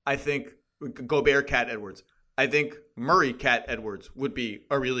 I think Gobert, Cat, Edwards. I think Murray, Cat, Edwards would be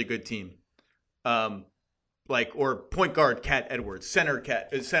a really good team. Or point guard, Cat, Edwards, center, Cat,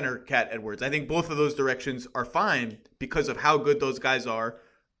 Edwards. I think both of those directions are fine because of how good those guys are.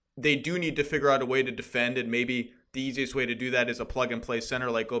 They do need to figure out a way to defend, and maybe the easiest way to do that is a plug-and-play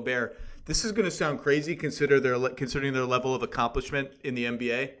center like Gobert. This is going to sound crazy considering their level of accomplishment in the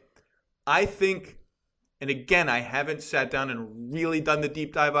NBA. I think, and again, I haven't sat down and really done the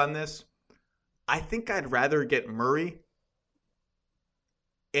deep dive on this, I think I'd rather get Murray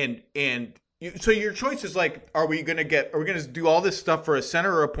so your choice is like, are we going to do all this stuff for a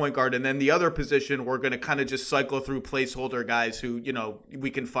center or a point guard, and then the other position we're going to kind of just cycle through placeholder guys who,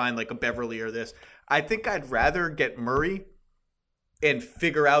 we can find like a Beverly or this. I think I'd rather get Murray and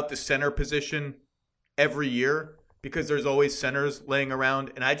figure out the center position every year because there's always centers laying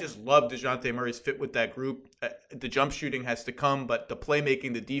around, and I just love DeJounte Murray's fit with that group. The jump shooting has to come, but the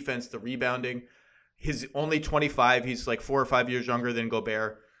playmaking, the defense, the rebounding. He's only 25. He's like 4 or 5 years younger than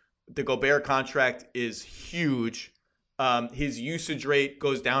Gobert. The Gobert contract is huge. His usage rate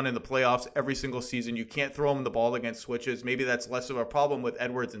goes down in the playoffs every single season. You can't throw him the ball against switches. Maybe that's less of a problem with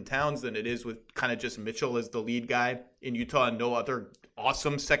Edwards and Towns than it is with kind of just Mitchell as the lead guy in Utah and no other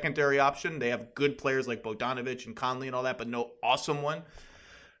awesome secondary option. They have good players like Bogdanovich and Conley and all that, but no awesome one.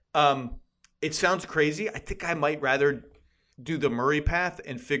 It sounds crazy. I think I might rather do the Murray path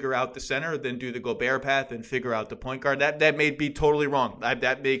and figure out the center than do the Gobert path and figure out the point guard. That may be totally wrong.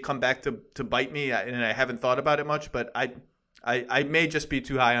 That may come back to bite me, and I haven't thought about it much, but I may just be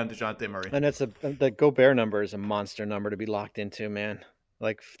too high on DeJounte Murray. And the Gobert number is a monster number to be locked into, man.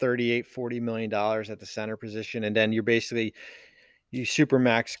 Like $40 million at the center position, and then you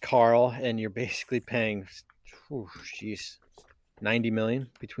supermax Carl, and you're basically paying, $90 million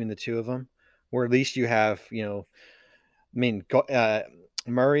between the two of them, or at least you have,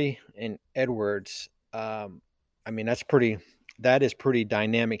 Murray and Edwards. That is pretty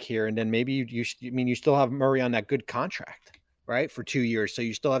dynamic here. And then maybe you still have Murray on that good contract, right, for 2 years. So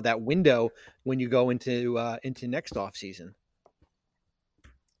you still have that window when you go into next offseason.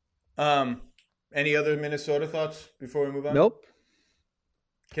 Any other Minnesota thoughts before we move on? Nope.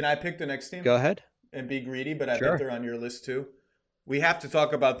 Can I pick the next team? Go ahead. And be greedy, but I Sure. think they're on your list too. We have to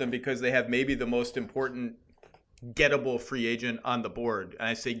talk about them because they have maybe the most important gettable free agent on the board. And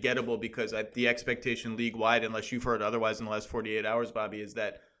I say gettable because the expectation league-wide, unless you've heard otherwise in the last 48 hours, Bobby, is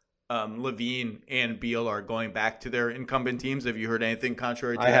that Levine and Beal are going back to their incumbent teams. Have you heard anything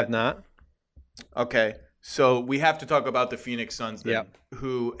contrary to that? I have not. Okay. So we have to talk about the Phoenix Suns then, Yep.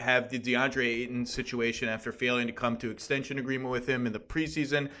 who have the DeAndre Ayton situation after failing to come to extension agreement with him in the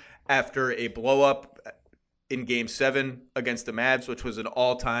preseason after a blow-up in Game 7 against the Mavs, which was an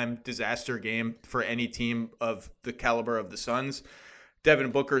all-time disaster game for any team of the caliber of the Suns.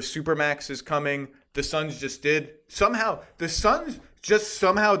 Devin Booker's Supermax is coming. The Suns just did. The Suns just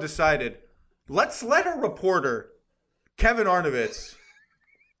somehow decided, let's let a reporter, Kevin Arnovitz,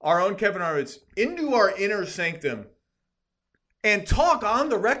 our own Kevin Arnovitz, into our inner sanctum and talk on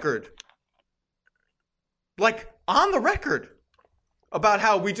the record. Like, on the record. About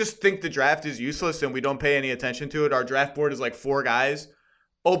how we just think the draft is useless and we don't pay any attention to it. Our draft board is like 4 guys.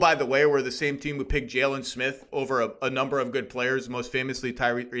 Oh, by the way, we're the same team who picked Jalen Smith over a number of good players, most famously,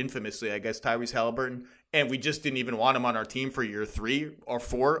 infamously, I guess, Tyrese Halliburton. And we just didn't even want him on our team for year 3 or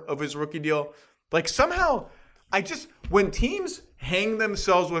 4 of his rookie deal. Like, somehow, when teams hang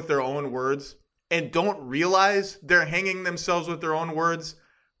themselves with their own words and don't realize they're hanging themselves with their own words,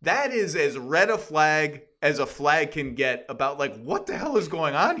 that is as red a flag as a flag can get about, like, what the hell is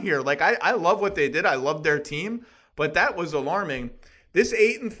going on here? Like, I love what they did. I love their team, but that was alarming. This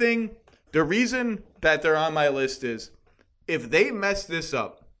Ayton thing, the reason that they're on my list is if they mess this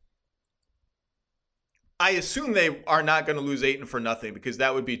up, I assume they are not going to lose Ayton for nothing because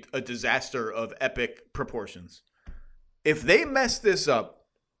that would be a disaster of epic proportions. If they mess this up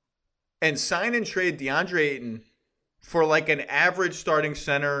and sign and trade DeAndre Ayton for like an average starting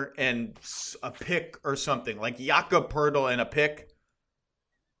center and a pick or something, like Jakob Poeltl and a pick,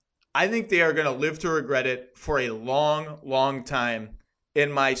 I think they are going to live to regret it for a long, long time.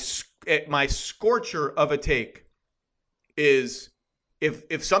 And my scorcher of a take is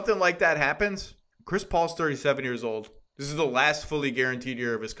if something like that happens, Chris Paul's 37 years old. This is the last fully guaranteed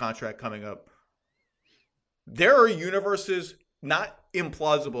year of his contract coming up. There are universes, not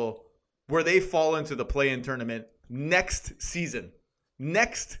implausible, where they fall into the play-in tournament next season. And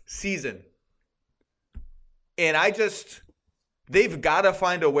they've got to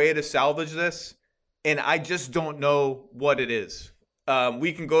find a way to salvage this, and I just don't know what it is.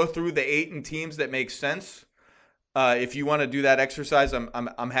 We can go through the 8 teams that make sense. If you want to do that exercise,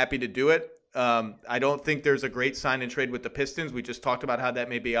 I'm happy to do it. I don't think there's a great sign and trade with the Pistons. We just talked about how that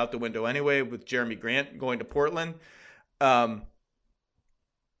may be out the window anyway with Jeremy Grant going to Portland. I'm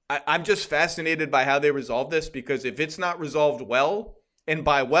just fascinated by how they resolve this, because if it's not resolved well, and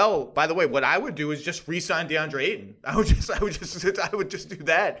by the way, what I would do is just re-sign DeAndre Ayton. I would just do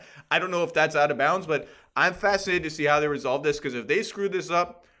that. I don't know if that's out of bounds, but I'm fascinated to see how they resolve this, because if they screw this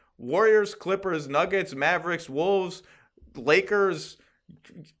up, Warriors, Clippers, Nuggets, Mavericks, Wolves, Lakers,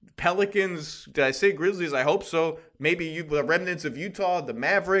 Pelicans, did I say Grizzlies? I hope so. Maybe the remnants of Utah, the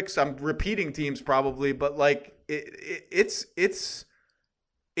Mavericks. I'm repeating teams probably, but like it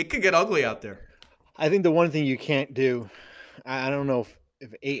could get ugly out there. I think the one thing you can't do, I don't know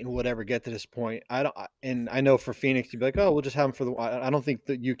if Ayton would ever get to this point. I know for Phoenix, you'd be like, oh, we'll just have him for I don't think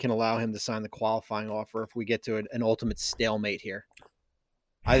that you can allow him to sign the qualifying offer if we get to an ultimate stalemate here.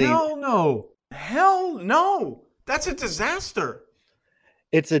 Hell no. That's a disaster.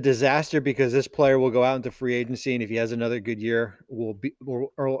 It's a disaster because this player will go out into free agency, and if he has another good year, will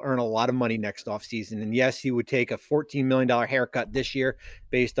earn a lot of money next offseason. And yes, he would take a $14 million haircut this year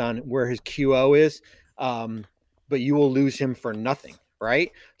based on where his QO is, but you will lose him for nothing,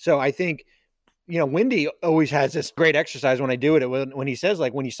 right? So I think, Wendy always has this great exercise when I do it when he says,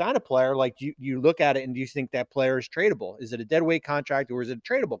 like, when you sign a player, like you look at it and do you think that player is tradable? Is it a deadweight contract or is it a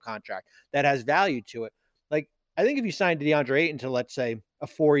tradable contract that has value to it? Like, I think if you signed DeAndre Ayton to, let's say, a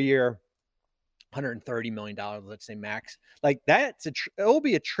 4-year, $130 million, let's say max, like it'll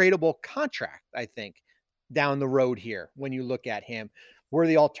be a tradable contract, I think, down the road here when you look at him. Where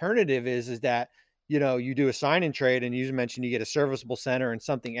the alternative is that, you do a sign and trade, and you mentioned you get a serviceable center and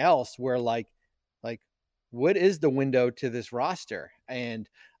something else where like what is the window to this roster? And,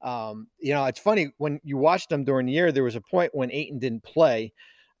 it's funny when you watched them during the year, there was a point when Ayton didn't play.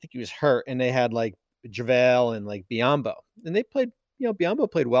 I think he was hurt, and they had like JaVale and like Biyombo, and they played, Biyombo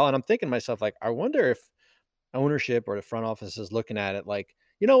played well. And I'm thinking to myself, like, I wonder if ownership or the front office is looking at it like,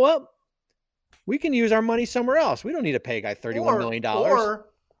 you know what? We can use our money somewhere else. We don't need to pay a guy $31 million. Or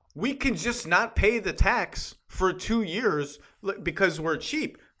we can just not pay the tax for 2 years because we're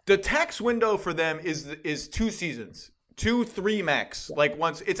cheap. The tax window for them is 2 seasons, 2-3 max. Like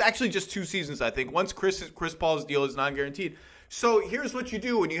once, it's actually just 2 seasons, I think. Once Chris Paul's deal is non-guaranteed. So here's what you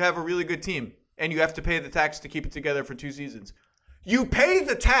do when you have a really good team and you have to pay the tax to keep it together for 2 seasons. You pay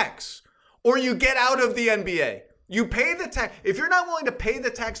the tax or you get out of the NBA. You pay the tax. If you're not willing to pay the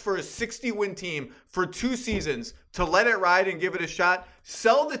tax for a 60-win team for 2 seasons to let it ride and give it a shot,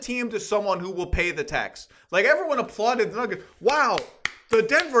 sell the team to someone who will pay the tax. Like, everyone applauded the Nuggets. Wow, the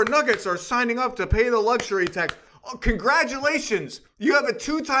Denver Nuggets are signing up to pay the luxury tax. Oh, congratulations. You have a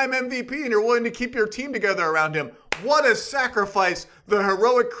 2-time MVP and you're willing to keep your team together around him. What a sacrifice the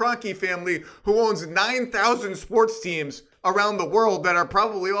heroic Kroenke family, who owns 9,000 sports teams around the world that are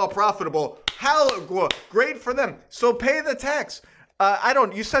probably all profitable. Great for them. So pay the tax.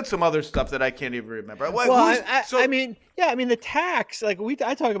 You said some other stuff that I can't even remember. I mean, the tax, like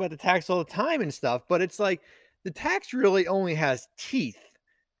I talk about the tax all the time and stuff, but it's like the tax really only has teeth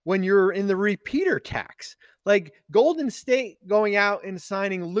when you're in the repeater tax. Like Golden State going out and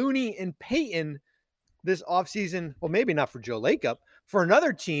signing Looney and Payton this offseason, well, maybe not for Joe Lacob, for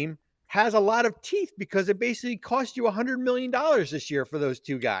another team, has a lot of teeth because it basically cost you $100 million this year for those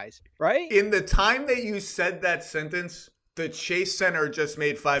two guys, right? In the time that you said that sentence, the Chase Center just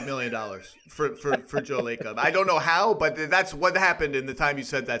made $5 million for Joe Lacob. I don't know how, but that's what happened in the time you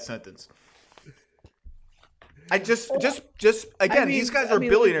said that sentence. I just again, these guys are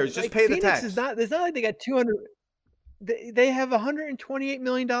billionaires. Just pay the tax. It's not like they got 200. They have $128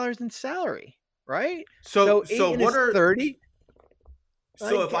 million in salary, right? So Ayton what are 30?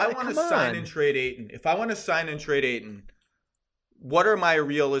 So if I want to sign and trade Ayton, what are my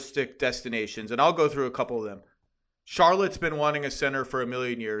realistic destinations? And I'll go through a couple of them. Charlotte's been wanting a center for a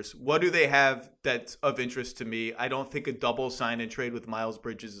million years. What do they have that's of interest to me? I don't think a double sign and trade with Miles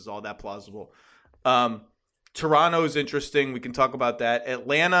Bridges is all that plausible. Toronto is interesting. We can talk about that.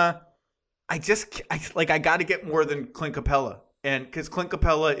 Atlanta, I got to get more than Clint Capella. And because Clint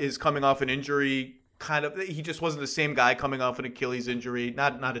Capella is coming off an injury, he just wasn't the same guy coming off an Achilles injury.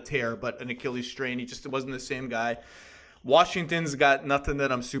 Not a tear, but an Achilles strain. He just wasn't the same guy. Washington's got nothing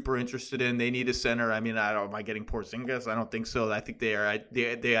that I'm super interested in. They need a center. I mean, am I getting Porzingis? I don't think so. I think the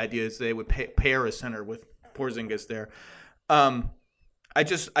idea is they would pair a center with Porzingis there. I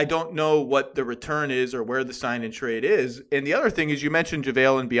don't know what the return is or where the sign and trade is. And the other thing is, you mentioned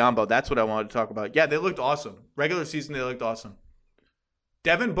JaVale and Biyombo. That's what I wanted to talk about. Yeah, they looked awesome. Regular season, they looked awesome.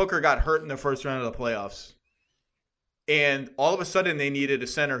 Devin Booker got hurt in the first round of the playoffs. And all of a sudden, they needed a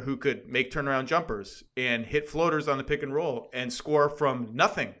center who could make turnaround jumpers and hit floaters on the pick and roll and score from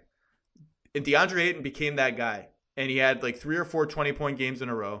nothing. And DeAndre Ayton became that guy. And he had like 3 or 4 20-point games in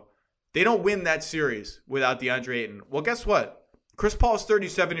a row. They don't win that series without DeAndre Ayton. Well, guess what? Chris Paul is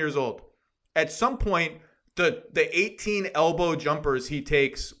 37 years old. At some point, the 18 elbow jumpers he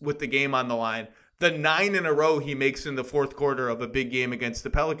takes with the game on the line, the 9 in a row he makes in the fourth quarter of a big game against the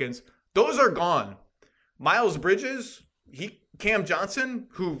Pelicans, those are gone. Miles Bridges, Cam Johnson,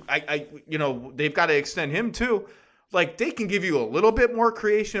 who they've got to extend him too. Like, they can give you a little bit more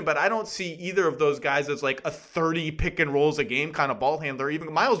creation, but I don't see either of those guys as like a 30 pick and rolls a game kind of ball handler. Even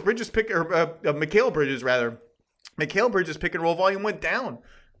Mikal Bridges pick and roll volume went down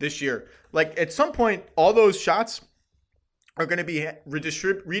this year. Like, at some point, all those shots are going to be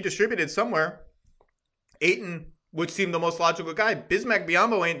redistributed somewhere. Ayton would seem the most logical guy. Bismack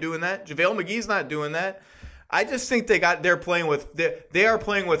Biyombo ain't doing that. JaVale McGee's not doing that. I just think they are playing with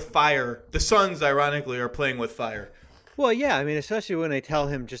fire. The Suns, ironically, are playing with fire. Well, yeah, I mean, especially when they tell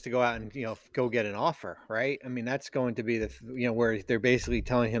him just to go out and go get an offer, right? I mean, that's going to be where they're basically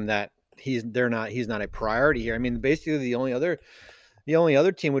telling him that he's not a priority here. I mean, basically the only other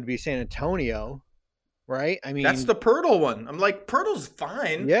team would be San Antonio, right? I mean, that's the Poeltl one. I'm like, Poeltl's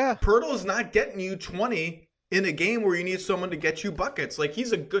fine. Yeah, Poeltl's not getting you 20 in a game where you need someone to get you buckets. Like,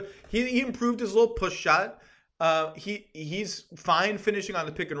 he's he improved his little push shot. He's fine finishing on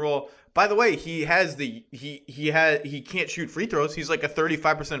the pick and roll. By the way, he can't shoot free throws. He's like a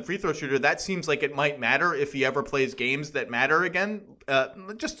 35% free throw shooter. That seems like it might matter if he ever plays games that matter again.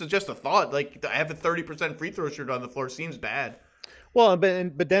 Just a thought. Like, I have a 30% free throw shooter on the floor. Seems bad. Well,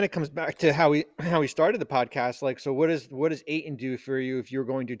 but then it comes back to how we started the podcast. Like, so what does Ayton do for you if you're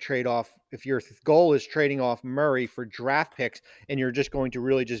going to trade off, if your goal is trading off Murray for draft picks and you're just going to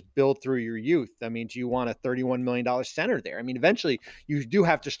really just build through your youth? I mean, do you want a $31 million center there? I mean, eventually you do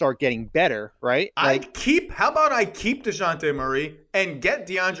have to start getting better, right? Like, how about I keep DeJounte Murray and get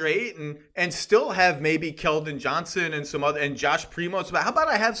DeAndre Ayton and still have maybe Keldon Johnson and some other, and Josh Primo. How about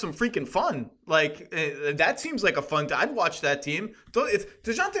I have some freaking fun? Like, that seems like a fun time. I'd watch that team. If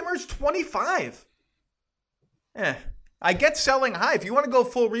DeJounte Murray's 25. I get selling high. If you want to go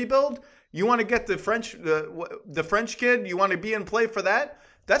full rebuild, you want to get the French kid, you want to be in play for that,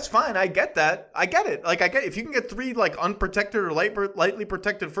 that's fine. I get that. I get it. Like, if you can get 3 like unprotected or lightly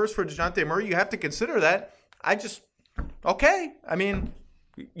protected first for DeJounte Murray, you have to consider that. Okay. I mean,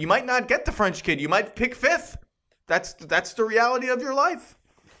 you might not get the French kid. You might pick 5th. That's the reality of your life.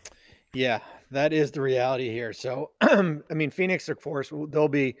 Yeah, that is the reality here. So, I mean, Phoenix, of course, they'll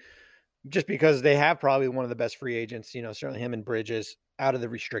be, just because they have probably one of the best free agents, certainly him and Bridges. out of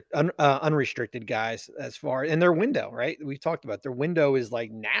the unrestricted guys as far in their window, right? We've talked about their window is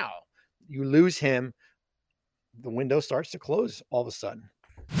like now. You lose him, the window starts to close all of a sudden.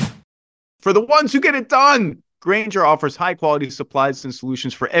 For the ones who get it done, Grainger offers high-quality supplies and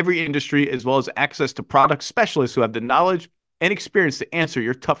solutions for every industry, as well as access to product specialists who have the knowledge and experience to answer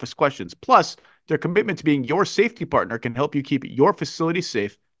your toughest questions. Plus, their commitment to being your safety partner can help you keep your facility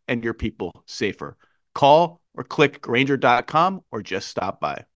safe and your people safer. Call or click Grainger.com or just stop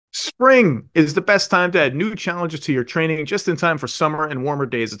by. Spring is the best time to add new challenges to your training just in time for summer and warmer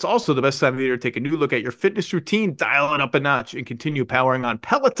days. It's also the best time of year to take a new look at your fitness routine, dial it up a notch, and continue powering on.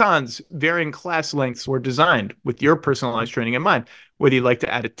 Peloton's varying class lengths were designed with your personalized training in mind. Whether you'd like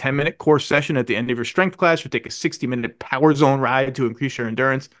to add a 10-minute core session at the end of your strength class or take a 60-minute power zone ride to increase your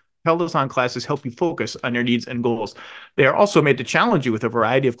endurance, Peloton classes help you focus on your needs and goals. They are also made to challenge you with a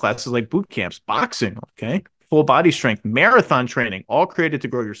variety of classes like boot camps, boxing, full body strength, marathon training, all created to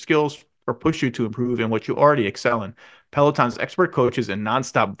grow your skills or push you to improve in what you already excel in. Peloton's expert coaches and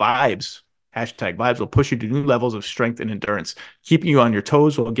nonstop vibes, #vibes, will push you to new levels of strength and endurance, keeping you on your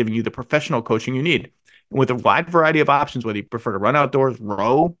toes while giving you the professional coaching you need. And with a wide variety of options, whether you prefer to run outdoors,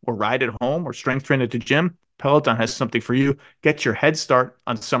 row, or ride at home, or strength train at the gym, Peloton has something for you. Get your head start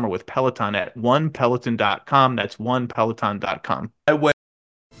on summer with Peloton at onepeloton.com. That's onepeloton.com.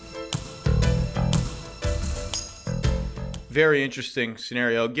 Very interesting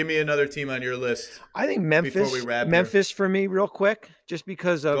scenario. Give me another team on your list. I think Memphis for me real quick, just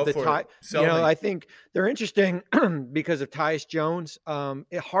because of the tie. I think they're interesting because of Tyus Jones.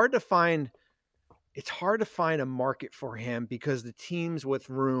 It's hard to find a market for him because the teams with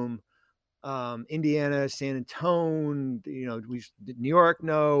room, Indiana, San Antonio, New York,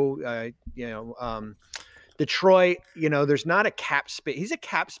 Detroit, there's not a cap space. He's a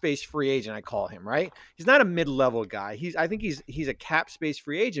cap space free agent. I call him, right? He's not a mid-level guy. I think he's a cap space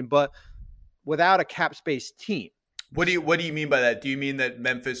free agent, but without a cap space team. What do you mean by that? Do you mean that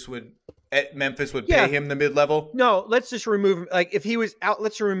Memphis would pay him the mid-level? No, let's just remove him. Like if he was out,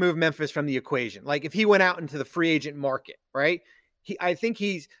 let's remove Memphis from the equation. Like if he went out into the free agent market, right? I think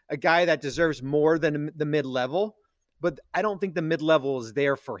he's a guy that deserves more than the mid-level. But I don't think the mid-level is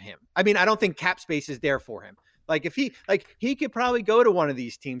there for him. I mean, I don't think cap space is there for him. Like if he could probably go to one of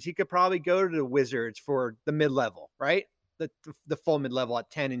these teams. He could probably go to the Wizards for the mid-level, right? The full mid-level at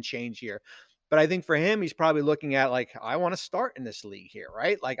 10 and change here. But I think for him, he's probably looking at like, I want to start in this league here,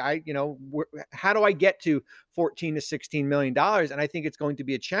 right? Like how do I get to $14 to $16 million? And I think it's going to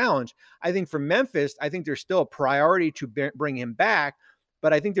be a challenge. I think for Memphis, I think there's still a priority to bring him back.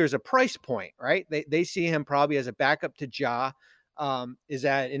 But I think there's a price point, right? They see him probably as a backup to Ja. Is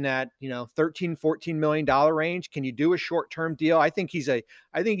that in that $13-14 million range? Can you do a short-term deal? I think he's a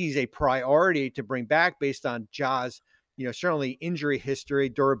priority to bring back based on Ja's certainly injury history,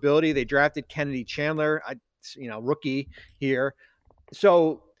 durability. They drafted Kennedy Chandler, rookie here,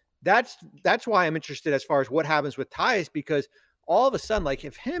 so that's why I'm interested as far as what happens with Tyus, because all of a sudden, like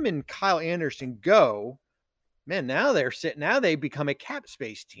if him and Kyle Anderson go. Man, now they become a cap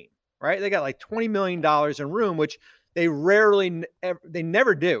space team, right? They got like $20 million in room, which they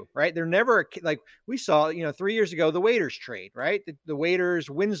never do, right? They're never like we saw, 3 years ago, the Waiters trade, right? The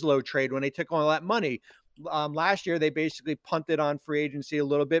Waiters Winslow trade when they took on all that money. Last year, they basically punted on free agency a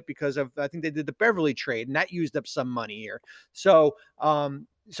little bit because of, I think they did the Beverly trade and that used up some money here. So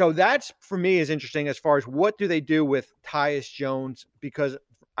that's for me is interesting as far as what do they do with Tyus Jones, because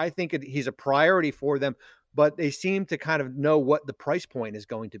I think he's a priority for them. But they seem to kind of know what the price point is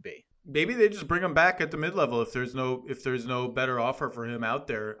going to be. Maybe they just bring him back at the mid-level if there's no better offer for him out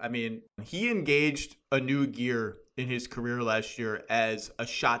there. I mean, he engaged a new gear in his career last year as a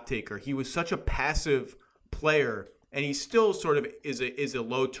shot taker. He was such a passive player, and he still sort of is a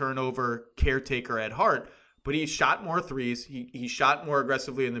low turnover caretaker at heart. But he shot more threes. He shot more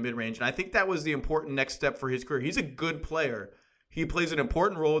aggressively in the mid-range, and I think that was the important next step for his career. He's a good player. He plays an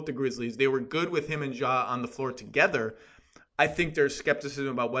important role with the Grizzlies. They were good with him and Ja on the floor together. I think there's skepticism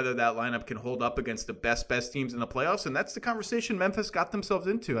about whether that lineup can hold up against the best teams in the playoffs, and that's the conversation Memphis got themselves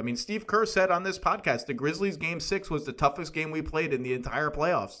into. I mean, Steve Kerr said on this podcast, the Grizzlies Game 6 was the toughest game we played in the entire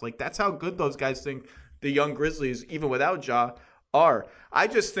playoffs. Like, that's how good those guys think the young Grizzlies, even without Ja, are. I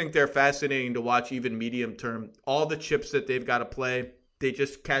just think they're fascinating to watch even medium term. All the chips that they've got to play. They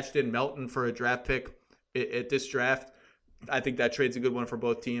just cashed in Melton for a draft pick at this draft. I think that trade's a good one for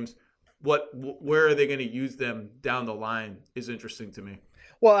both teams. Where are they going to use them down the line is interesting to me.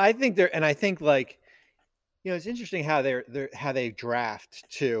 Well, I think it's interesting how they draft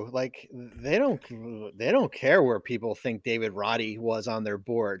too. Like they don't care where people think David Roddy was on their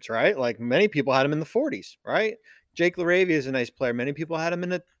boards, right? Like many people had him in the 40s, right? Jake LaRavia is a nice player. Many people had him in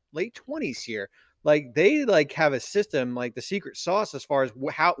the late 20s here. Like they like have a system, like the secret sauce as far as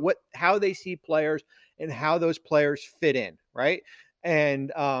how they see players and how those players fit in, right?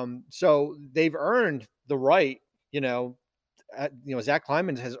 And so they've earned the right, Zach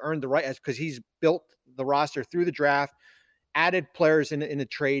Kleiman has earned the right because he's built the roster through the draft, added players in the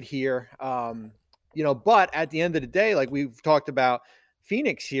trade here. But at the end of the day, like we've talked about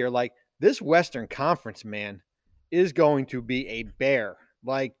Phoenix here, like this Western Conference, man, is going to be a bear.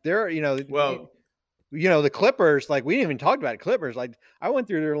 Like they're, the Clippers, like we didn't even talk about it. Clippers, like I went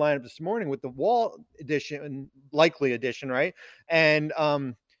through their lineup this morning with the Wall edition, likely edition, right? And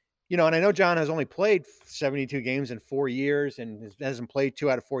and I know John has only played 72 games in 4 years and hasn't played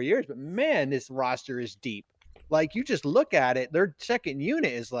 2 out of 4 years, but man, this roster is deep. Like you just look at it, their second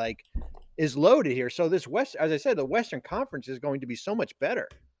unit is loaded here. So this as I said, the Western Conference is going to be so much better.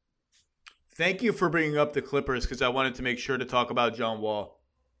 Thank you for bringing up the Clippers because I wanted to make sure to talk about John Wall.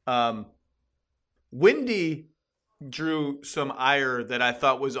 Windy drew some ire that I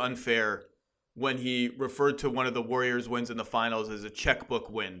thought was unfair when he referred to one of the Warriors' wins in the finals as a checkbook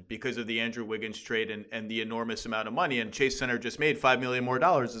win because of the Andrew Wiggins trade and the enormous amount of money. And Chase Center just made $5 million more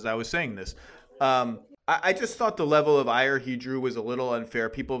as I was saying this. I just thought the level of ire he drew was a little unfair.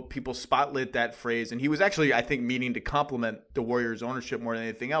 People spotlit that phrase, and he was actually, I think, meaning to compliment the Warriors' ownership more than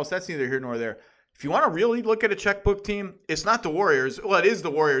anything else. That's neither here nor there. If you want to really look at a checkbook team, it's not the Warriors. Well, it is the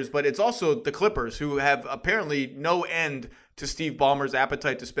Warriors, but it's also the Clippers, who have apparently no end to Steve Ballmer's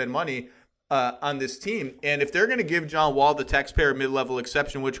appetite to spend money on this team. And if they're going to give John Wall the taxpayer mid-level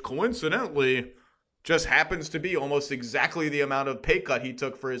exception, which coincidentally just happens to be almost exactly the amount of pay cut he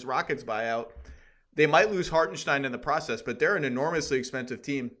took for his Rockets buyout, they might lose Hartenstein in the process, but they're an enormously expensive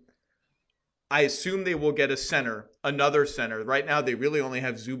team. I assume they will get a center, another center. Right now, they really only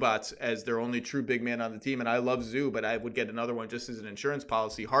have Zubats as their only true big man on the team, and I love Zoo, but I would get another one just as an insurance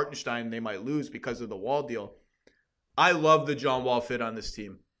policy. Hartenstein, they might lose because of the Wall deal. I love the John Wall fit on this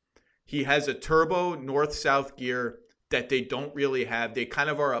team. He has a turbo north-south gear that they don't really have. They kind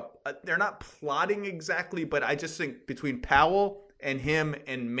of are they're not plotting exactly, but I just think between Powell and him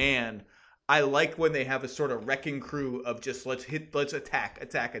and Mann, I like when they have a sort of wrecking crew of just let's attack.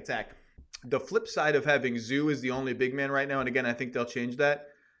 The flip side of having Zoo is the only big man right now, and again, I think they'll change that.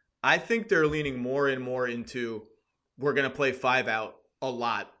 I think they're leaning more and more into we're going to play 5 out a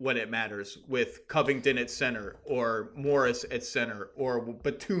lot when it matters with Covington at center or Morris at center or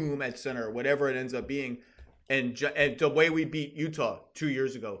Batum at center, whatever it ends up being. And the way we beat Utah 2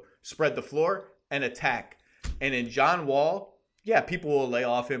 years ago, spread the floor and attack. And in John Wall, yeah, people will lay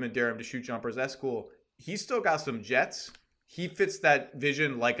off him and dare him to shoot jumpers. That's cool. He's still got some jets. He fits that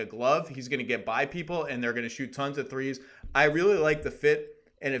vision like a glove. He's going to get by people, and they're going to shoot tons of threes. I really like the fit.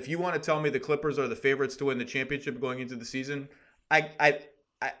 And if you want to tell me the Clippers are the favorites to win the championship going into the season,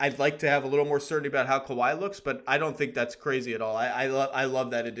 I'd like to have a little more certainty about how Kawhi looks, but I don't think that's crazy at all. I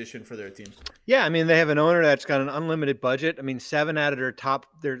love that addition for their team. Yeah, I mean, they have an owner that's got an unlimited budget. I mean, 7 of their top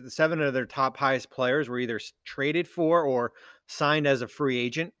highest players were either traded for or signed as a free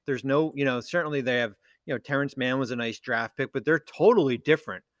agent. There's no, certainly they have, Terrence Mann was a nice draft pick, but they're totally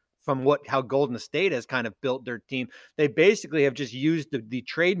different from how Golden State has kind of built their team. They basically have just used the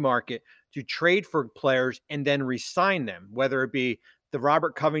trade market to trade for players and then re-sign them, whether it be the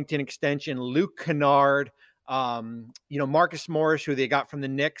Robert Covington extension, Luke Kennard, Marcus Morris, who they got from the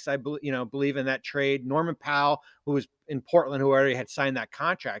Knicks, I believe in that trade. Norman Powell, who was in Portland, who already had signed that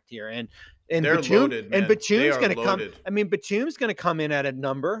contract here, and they're Batum, loaded, man. And Batum's going to come. Loaded. I mean, Batum's going to come in at a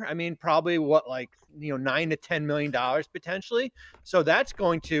number. I mean, probably $9 to $10 million potentially. So that's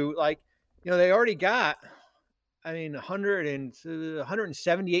going to they already got,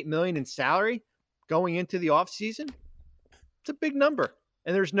 $178 million in salary going into the offseason. It's a big number.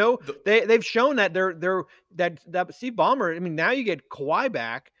 And there's they've shown that that Steve Ballmer, now you get Kawhi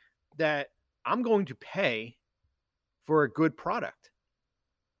back, that I'm going to pay for a good product.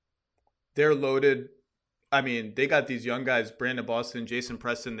 They're loaded. They got these young guys, Brandon Boston, Jason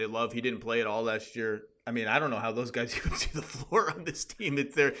Preston, they love. He didn't play at all last year. I don't know how those guys even see the floor on this team.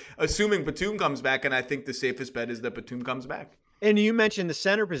 They're assuming Batum comes back, and I think the safest bet is that Batum comes back. And you mentioned the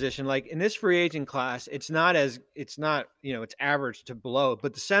center position, like in this free agent class, it's average to below,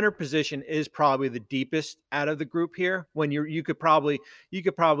 but the center position is probably the deepest out of the group here. When you could probably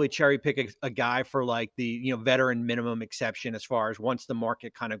cherry pick a guy for like the, veteran minimum exception as far as once the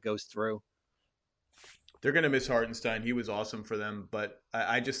market kind of goes through. They're going to miss Hartenstein. He was awesome for them, but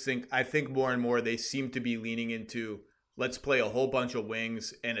I think more and more they seem to be leaning into let's play a whole bunch of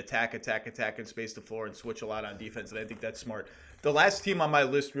wings and attack and space the floor and switch a lot on defense. And I think that's smart. The last team on my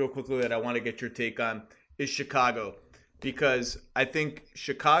list real quickly that I want to get your take on is Chicago, because I think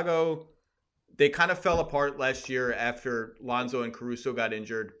Chicago, they kind of fell apart last year after Lonzo and Caruso got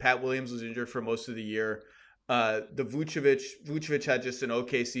injured. Pat Williams was injured for most of the year. The Vucevic had just an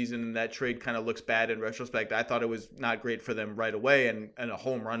okay season, and that trade kind of looks bad in retrospect. I thought it was not great for them right away, and a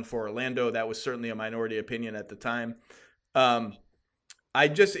home run for Orlando. That was certainly a minority opinion at the time. I'm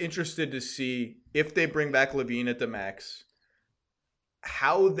just interested to see if they bring back LaVine at the max,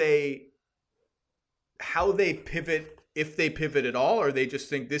 how they pivot, if they pivot at all, or they just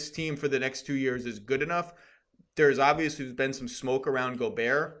think this team for the next 2 years is good enough. There's obviously been some smoke around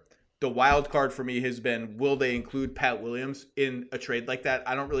Gobert. The wild card for me has been, will they include Pat Williams in a trade like that?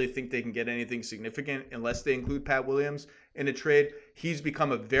 I don't really think they can get anything significant unless they include Pat Williams in a trade. He's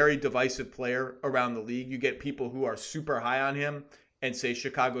become a very divisive player around the league. You get people who are super high on him and say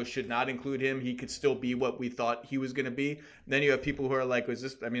Chicago should not include him. He could still be what we thought he was going to be. And then you have people who are like,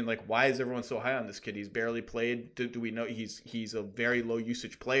 why is everyone so high on this kid? He's barely played. Do we know he's a very low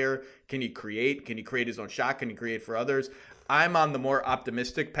usage player? Can he create? Can he create his own shot? Can he create for others? I'm on the more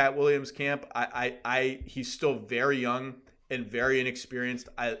optimistic Pat Williams camp. He's still very young and very inexperienced.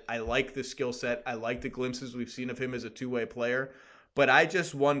 I like the skill set. I like the glimpses we've seen of him as a two-way player. But I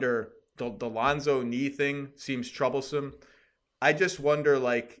just wonder, the Lonzo knee thing seems troublesome. I just wonder,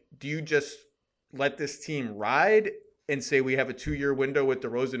 do you just let this team ride and say we have a 2-year window with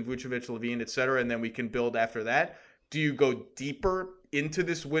DeRozan, Vucevic, LaVine, et cetera, and then we can build after that? Do you go deeper into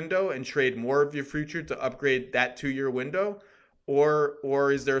this window and trade more of your future to upgrade that 2-year window?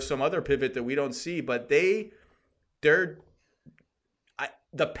 Or is there some other pivot that we don't see? But the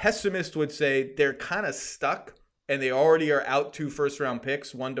pessimist would say they're kind of stuck, and they already are out 2 first-round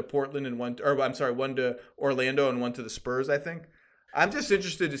picks, one to Portland and one to Orlando and one to the Spurs, I think. I'm just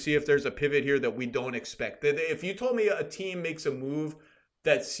interested to see if there's a pivot here that we don't expect. If you told me a team makes a move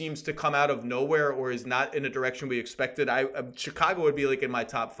that seems to come out of nowhere or is not in a direction we expected, Chicago would be in my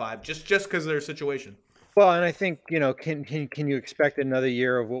top 5 just because of their situation. Well, and I think, can you expect another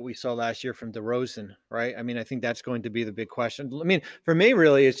year of what we saw last year from DeRozan, right? I mean, I think that's going to be the big question. I mean, for me,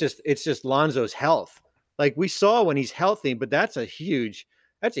 really, it's just Lonzo's health. We saw when he's healthy, but that's a huge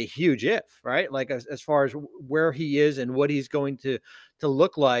if, right? As far as where he is and what he's going to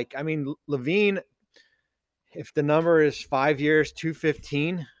look like. I mean, LaVine, if the number is 5 years,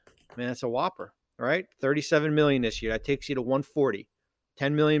 215, man, that's a whopper, right? $37 million this year. That takes you to 140.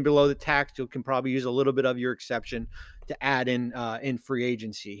 $10 million below the tax. You can probably use a little bit of your exception to add in free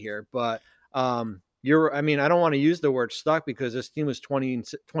agency here. But I don't want to use the word stuck because this team was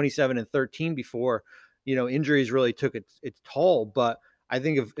 27-13 before, injuries really took its toll. But I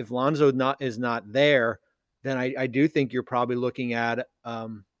think if Lonzo is not there, then I do think you're probably looking at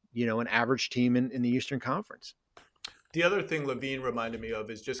an average team in the Eastern Conference. The other thing LaVine reminded me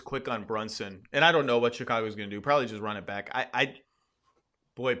of is just quick on Brunson. And I don't know what Chicago's going to do. Probably just run it back.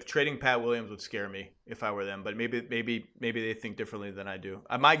 Trading Pat Williams would scare me if I were them, but maybe they think differently than I do.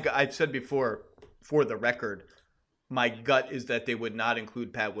 I've said before, for the record, my gut is that they would not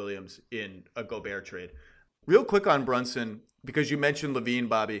include Pat Williams in a Gobert trade. Real quick on Brunson, because you mentioned LaVine,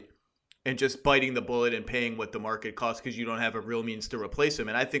 Bobby, and just biting the bullet and paying what the market costs because you don't have a real means to replace him.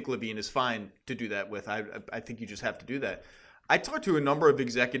 And I think LaVine is fine to do that with. I think you just have to do that. I talked to a number of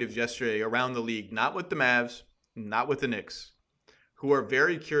executives yesterday around the league, not with the Mavs, not with the Knicks, who are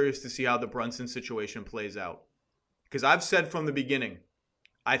very curious to see how the Brunson situation plays out. Because I've said from the beginning,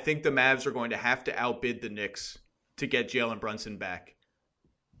 I think the Mavs are going to have to outbid the Knicks to get Jalen Brunson back.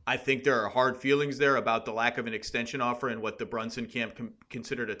 I think there are hard feelings there about the lack of an extension offer and what the Brunson camp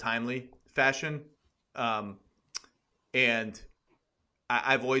considered a timely fashion. And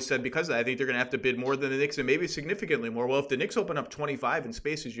I've always said because I think they're going to have to bid more than the Knicks and maybe significantly more. Well, if the Knicks open up 25 in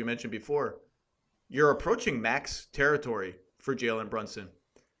space, as you mentioned before, you're approaching max territory for Jalen Brunson.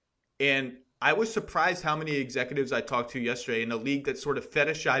 And I was surprised how many executives I talked to yesterday in a league that sort of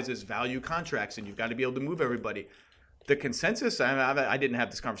fetishizes value contracts and you've got to be able to move everybody. The consensus, I didn't have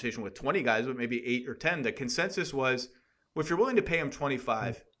this conversation with 20 guys, but maybe 8 or 10. The consensus was, well, if you're willing to pay him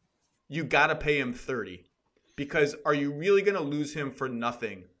 25, you got to pay him 30. Because are you really going to lose him for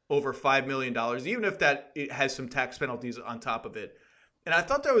nothing over $5 million, even if it has some tax penalties on top of it? And I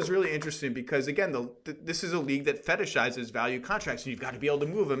thought that was really interesting because, again, this is a league that fetishizes value contracts, and you've got to be able to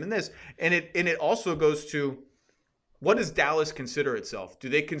move them in this. And it also goes to, what does Dallas consider itself? Do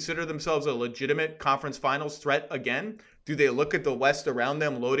they consider themselves a legitimate conference finals threat again? Do they look at the West around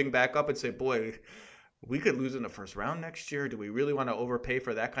them loading back up and say, boy, we could lose in the first round next year? Do we really want to overpay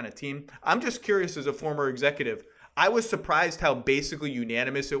for that kind of team? I'm just curious as a former executive. I was surprised how basically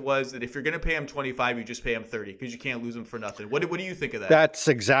unanimous it was that if you're going to pay him 25, you just pay him 30 because you can't lose him for nothing. What do you think of that? That's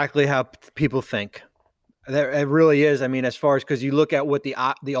exactly how people think. It really is. I mean, as far as, because you look at what the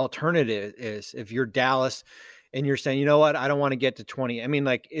alternative is, if you're Dallas and you're saying, you know what, I don't want to get to 20. I mean,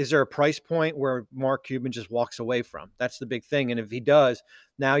 like, is there a price point where Mark Cuban just walks away from? That's the big thing. And if he does,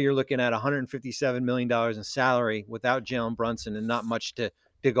 now you're looking at $157 million in salary without Jalen Brunson and not much to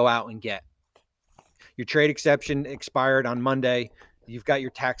go out and get. Your trade exception expired on Monday. You've got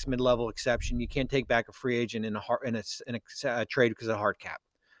your tax mid-level exception. You can't take back a free agent in a trade because of a hard cap.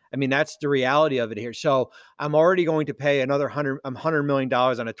 I mean, that's the reality of it here. So I'm already going to pay another $100 million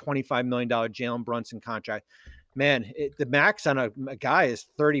on a $25 million Jalen Brunson contract. Man, the max on a guy is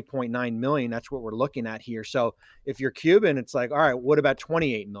 $30.9 million. That's what we're looking at here. So if you're Cuban, it's like, all right, what about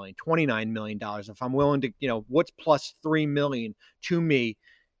 $28 million, $29 million? If I'm willing to, what's plus $3 million to me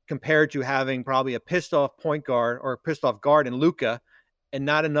compared to having probably a pissed off point guard or a pissed off guard in Luka and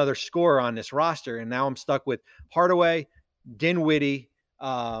not another scorer on this roster. And now I'm stuck with Hardaway, Dinwiddie,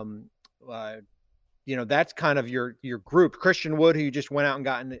 that's kind of your group. Christian Wood, who you just went out and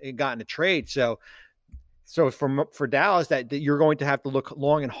got in a trade. So for Dallas, that you're going to have to look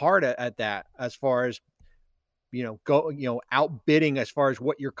long and hard at that, as far as outbidding as far as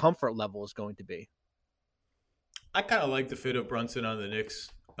what your comfort level is going to be. I kind of like the fit of Brunson on the Knicks,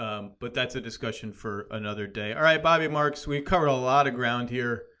 but that's a discussion for another day. All right, Bobby Marks, we've covered a lot of ground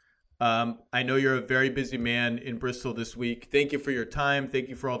here. I know you're a very busy man in Bristol this week. Thank you for your time. Thank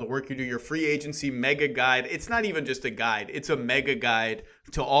you for all the work you do. Your free agency mega guide. It's not even just a guide. It's a mega guide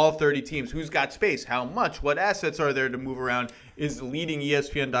to all 30 teams. Who's got space? How much? What assets are there to move around? Is leading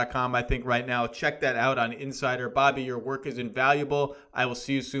ESPN.com, I think, right now. Check that out on Insider. Bobby, your work is invaluable. I will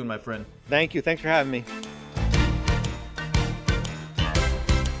see you soon, my friend. Thank you. Thanks for having me.